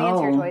toys,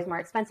 fancier toys, more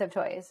expensive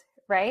toys.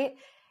 Right.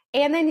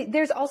 And then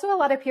there's also a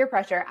lot of peer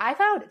pressure. I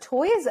found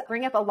toys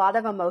bring up a lot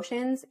of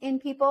emotions in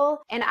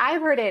people. And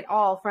I've heard it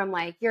all from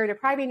like, you're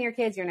depriving your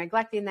kids, you're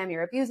neglecting them,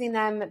 you're abusing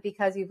them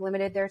because you've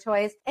limited their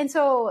toys. And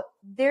so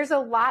there's a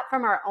lot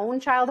from our own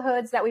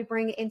childhoods that we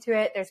bring into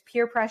it. There's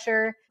peer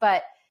pressure,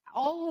 but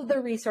all of the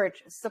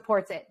research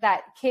supports it,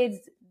 that kids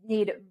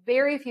need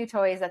very few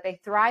toys, that they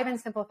thrive in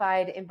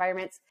simplified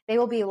environments. They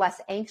will be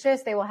less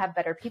anxious. They will have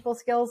better people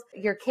skills.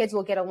 Your kids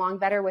will get along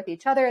better with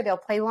each other. They'll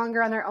play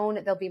longer on their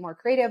own. They'll be more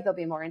creative. They'll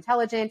be more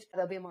intelligent.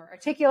 They'll be more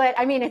articulate.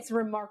 I mean, it's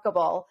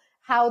remarkable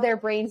how their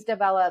brains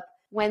develop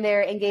when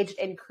they're engaged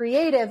in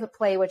creative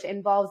play, which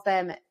involves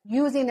them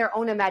using their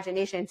own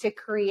imagination to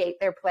create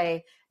their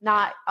play,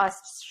 not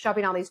us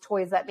shoving all these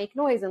toys that make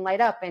noise and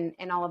light up and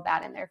all of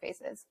that in their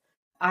faces.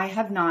 I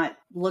have not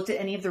looked at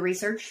any of the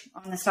research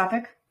on this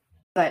topic,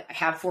 but I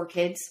have 4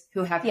 kids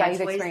who have had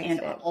toys and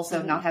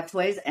also not have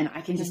toys. And I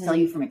can just tell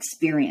you from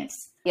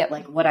experience,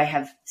 like what I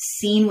have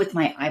seen with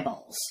my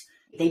eyeballs,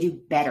 they do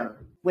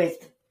better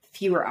with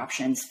fewer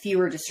options,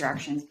 fewer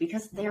distractions,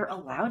 because they're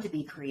allowed to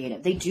be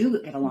creative. They do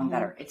get along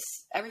better.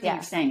 It's everything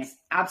you're saying is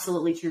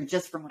absolutely true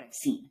just from what I've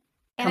seen.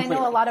 And completely. I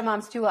know a lot of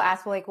moms too will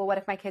ask, well, what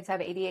if my kids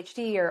have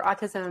ADHD or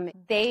autism?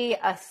 They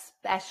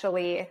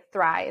especially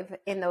thrive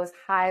in those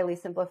highly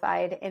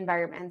simplified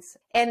environments.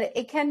 And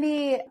it can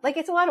be like,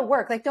 it's a lot of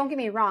work. Like, don't get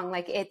me wrong.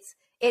 Like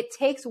it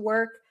takes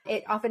work.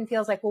 It often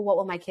feels like, well, what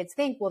will my kids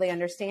think? Will they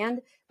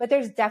understand? But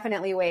there's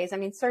definitely ways. I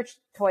mean, search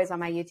toys on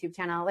my YouTube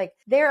channel. Like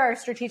there are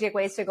strategic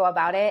ways to go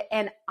about it.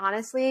 And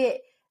honestly,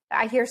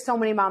 I hear so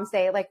many moms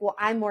say like, well,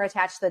 I'm more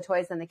attached to the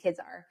toys than the kids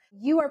are.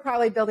 You are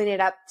probably building it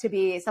up to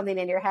be something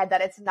in your head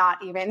that it's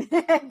not even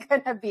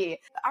going to be.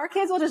 Our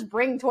kids will just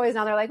bring toys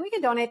now. They're like, we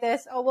can donate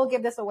this. Oh, we'll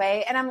give this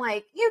away. And I'm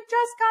like, you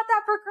just got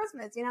that for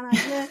Christmas. You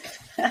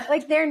know,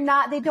 like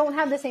they don't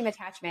have the same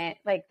attachment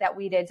like that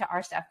we did to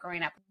our stuff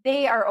growing up.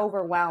 They are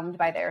overwhelmed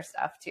by their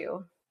stuff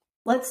too.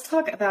 Let's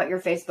talk about your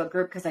Facebook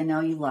group because I know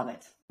you love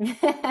it.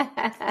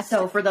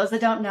 So for those that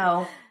don't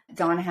know,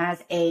 Dawn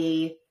has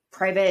a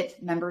private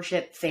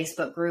membership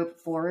Facebook group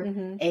for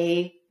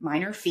a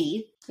minor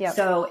fee. Yep.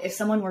 So if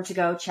someone were to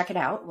go check it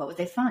out, what would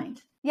they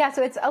find? Yeah,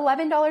 so it's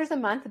 $11 a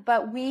month,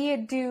 but we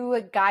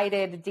do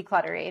guided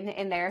decluttering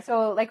in there.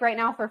 So like right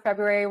now for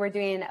February, we're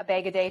doing a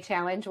bag a day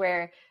challenge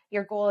where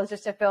your goal is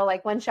just to fill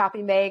like one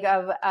shopping bag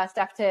of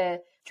stuff to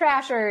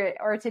trash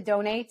or to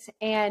donate.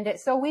 And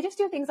so we just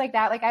do things like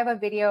that. Like I have a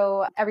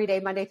video every day,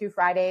 Monday through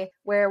Friday,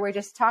 where we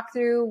just talk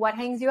through what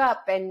hangs you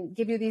up and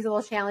give you these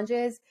little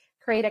challenges,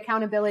 create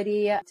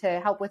accountability to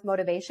help with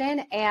motivation.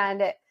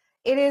 And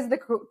it is the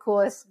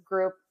coolest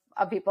group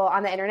of people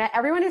on the internet.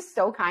 Everyone is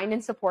so kind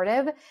and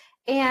supportive.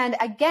 And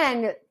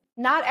again,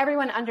 not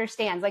everyone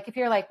understands. Like if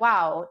you're like,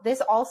 wow,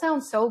 this all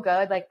sounds so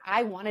good. Like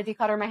I want to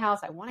declutter my house.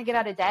 I want to get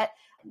out of debt.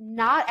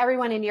 Not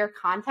everyone in your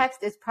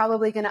context is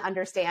probably going to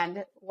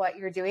understand what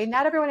you're doing.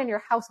 Not everyone in your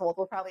household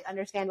will probably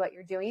understand what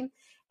you're doing.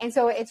 And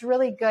so it's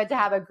really good to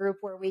have a group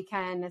where we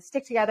can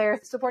stick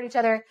together, support each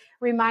other,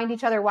 remind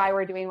each other why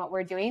we're doing what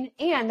we're doing,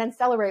 and then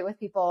celebrate with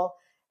people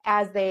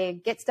as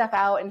they get stuff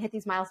out and hit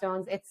these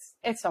milestones.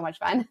 It's so much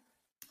fun.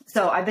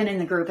 So I've been in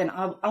the group and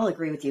I'll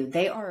agree with you.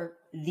 They are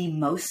the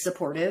most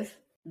supportive,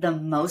 the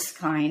most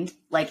kind.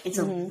 Like it's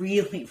a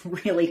really,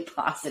 really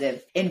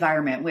positive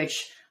environment,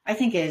 which I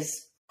think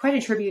is quite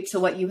a tribute to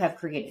what you have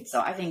created. So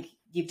I think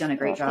you've done a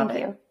great job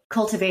at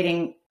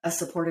cultivating a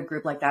supportive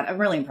group like that. I'm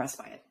really impressed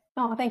by it.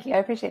 Oh, thank you. I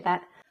appreciate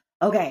that.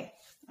 Okay.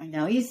 I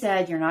know you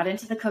said you're not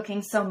into the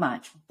cooking so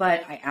much,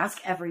 but I ask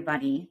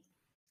everybody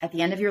at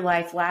the end of your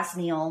life, last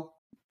meal,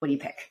 what do you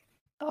pick?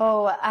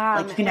 Oh,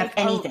 like you can have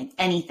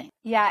anything.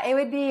 Yeah, it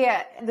would be,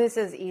 this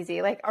is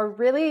easy, like a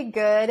really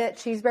good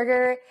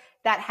cheeseburger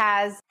that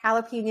has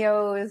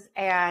jalapenos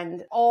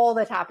and all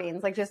the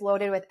toppings, like just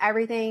loaded with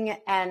everything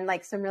and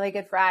like some really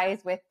good fries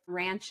with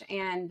ranch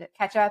and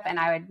ketchup. And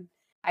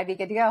I'd be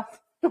good to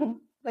go.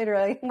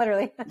 Literally.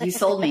 You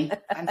sold me.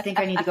 I think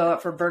I need to go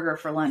out for a burger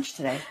for lunch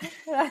today.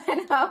 I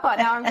know.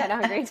 Now I'm kind of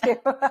hungry too.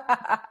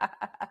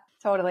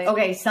 Totally.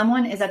 Okay.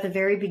 Someone is at the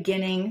very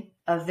beginning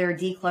of their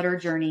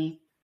declutter journey.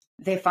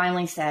 They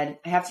finally said,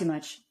 I have too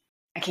much.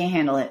 I can't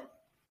handle it.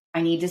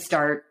 I need to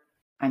start.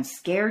 I'm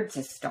scared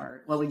to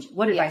start.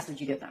 What advice would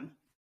you give them?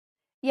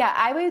 Yeah,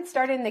 I would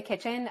start in the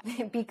kitchen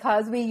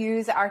because we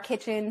use our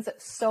kitchens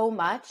so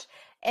much.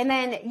 And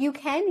then you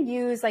can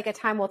use like a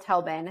time will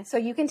tell bin. So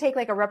you can take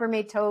like a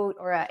Rubbermaid tote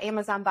or an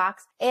Amazon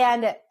box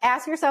and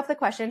ask yourself the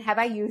question, have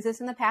I used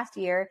this in the past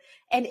year?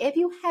 And if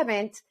you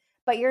haven't,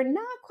 but you're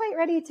not quite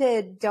ready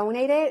to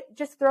donate it,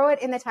 just throw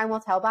it in the time will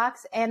tell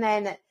box and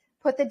then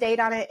put the date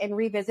on it and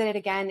revisit it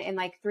again in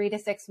like 3 to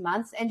 6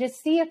 months and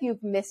just see if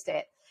you've missed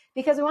it.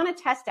 Because we want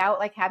to test out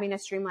like having a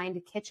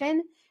streamlined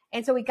kitchen.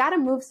 And so we got to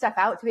move stuff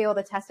out to be able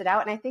to test it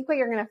out. And I think what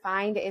you're going to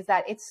find is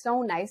that it's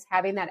so nice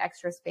having that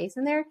extra space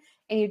in there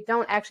and you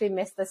don't actually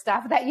miss the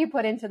stuff that you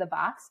put into the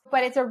box.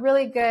 But it's a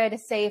really good,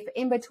 safe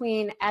in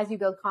between as you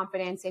build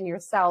confidence in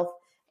yourself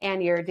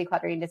and your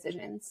decluttering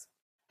decisions.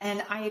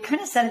 And I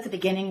kind of said at the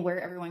beginning where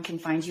everyone can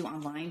find you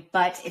online,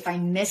 but if I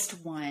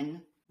missed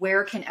one,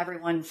 where can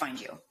everyone find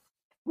you?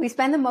 We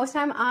spend the most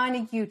time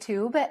on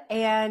YouTube,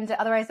 and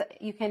otherwise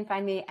you can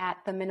find me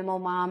at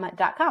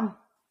theminimalmom.com.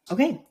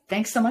 Okay.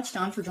 Thanks so much,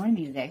 Dawn, for joining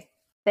me today.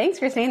 Thanks,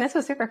 Christine. This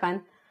was super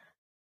fun.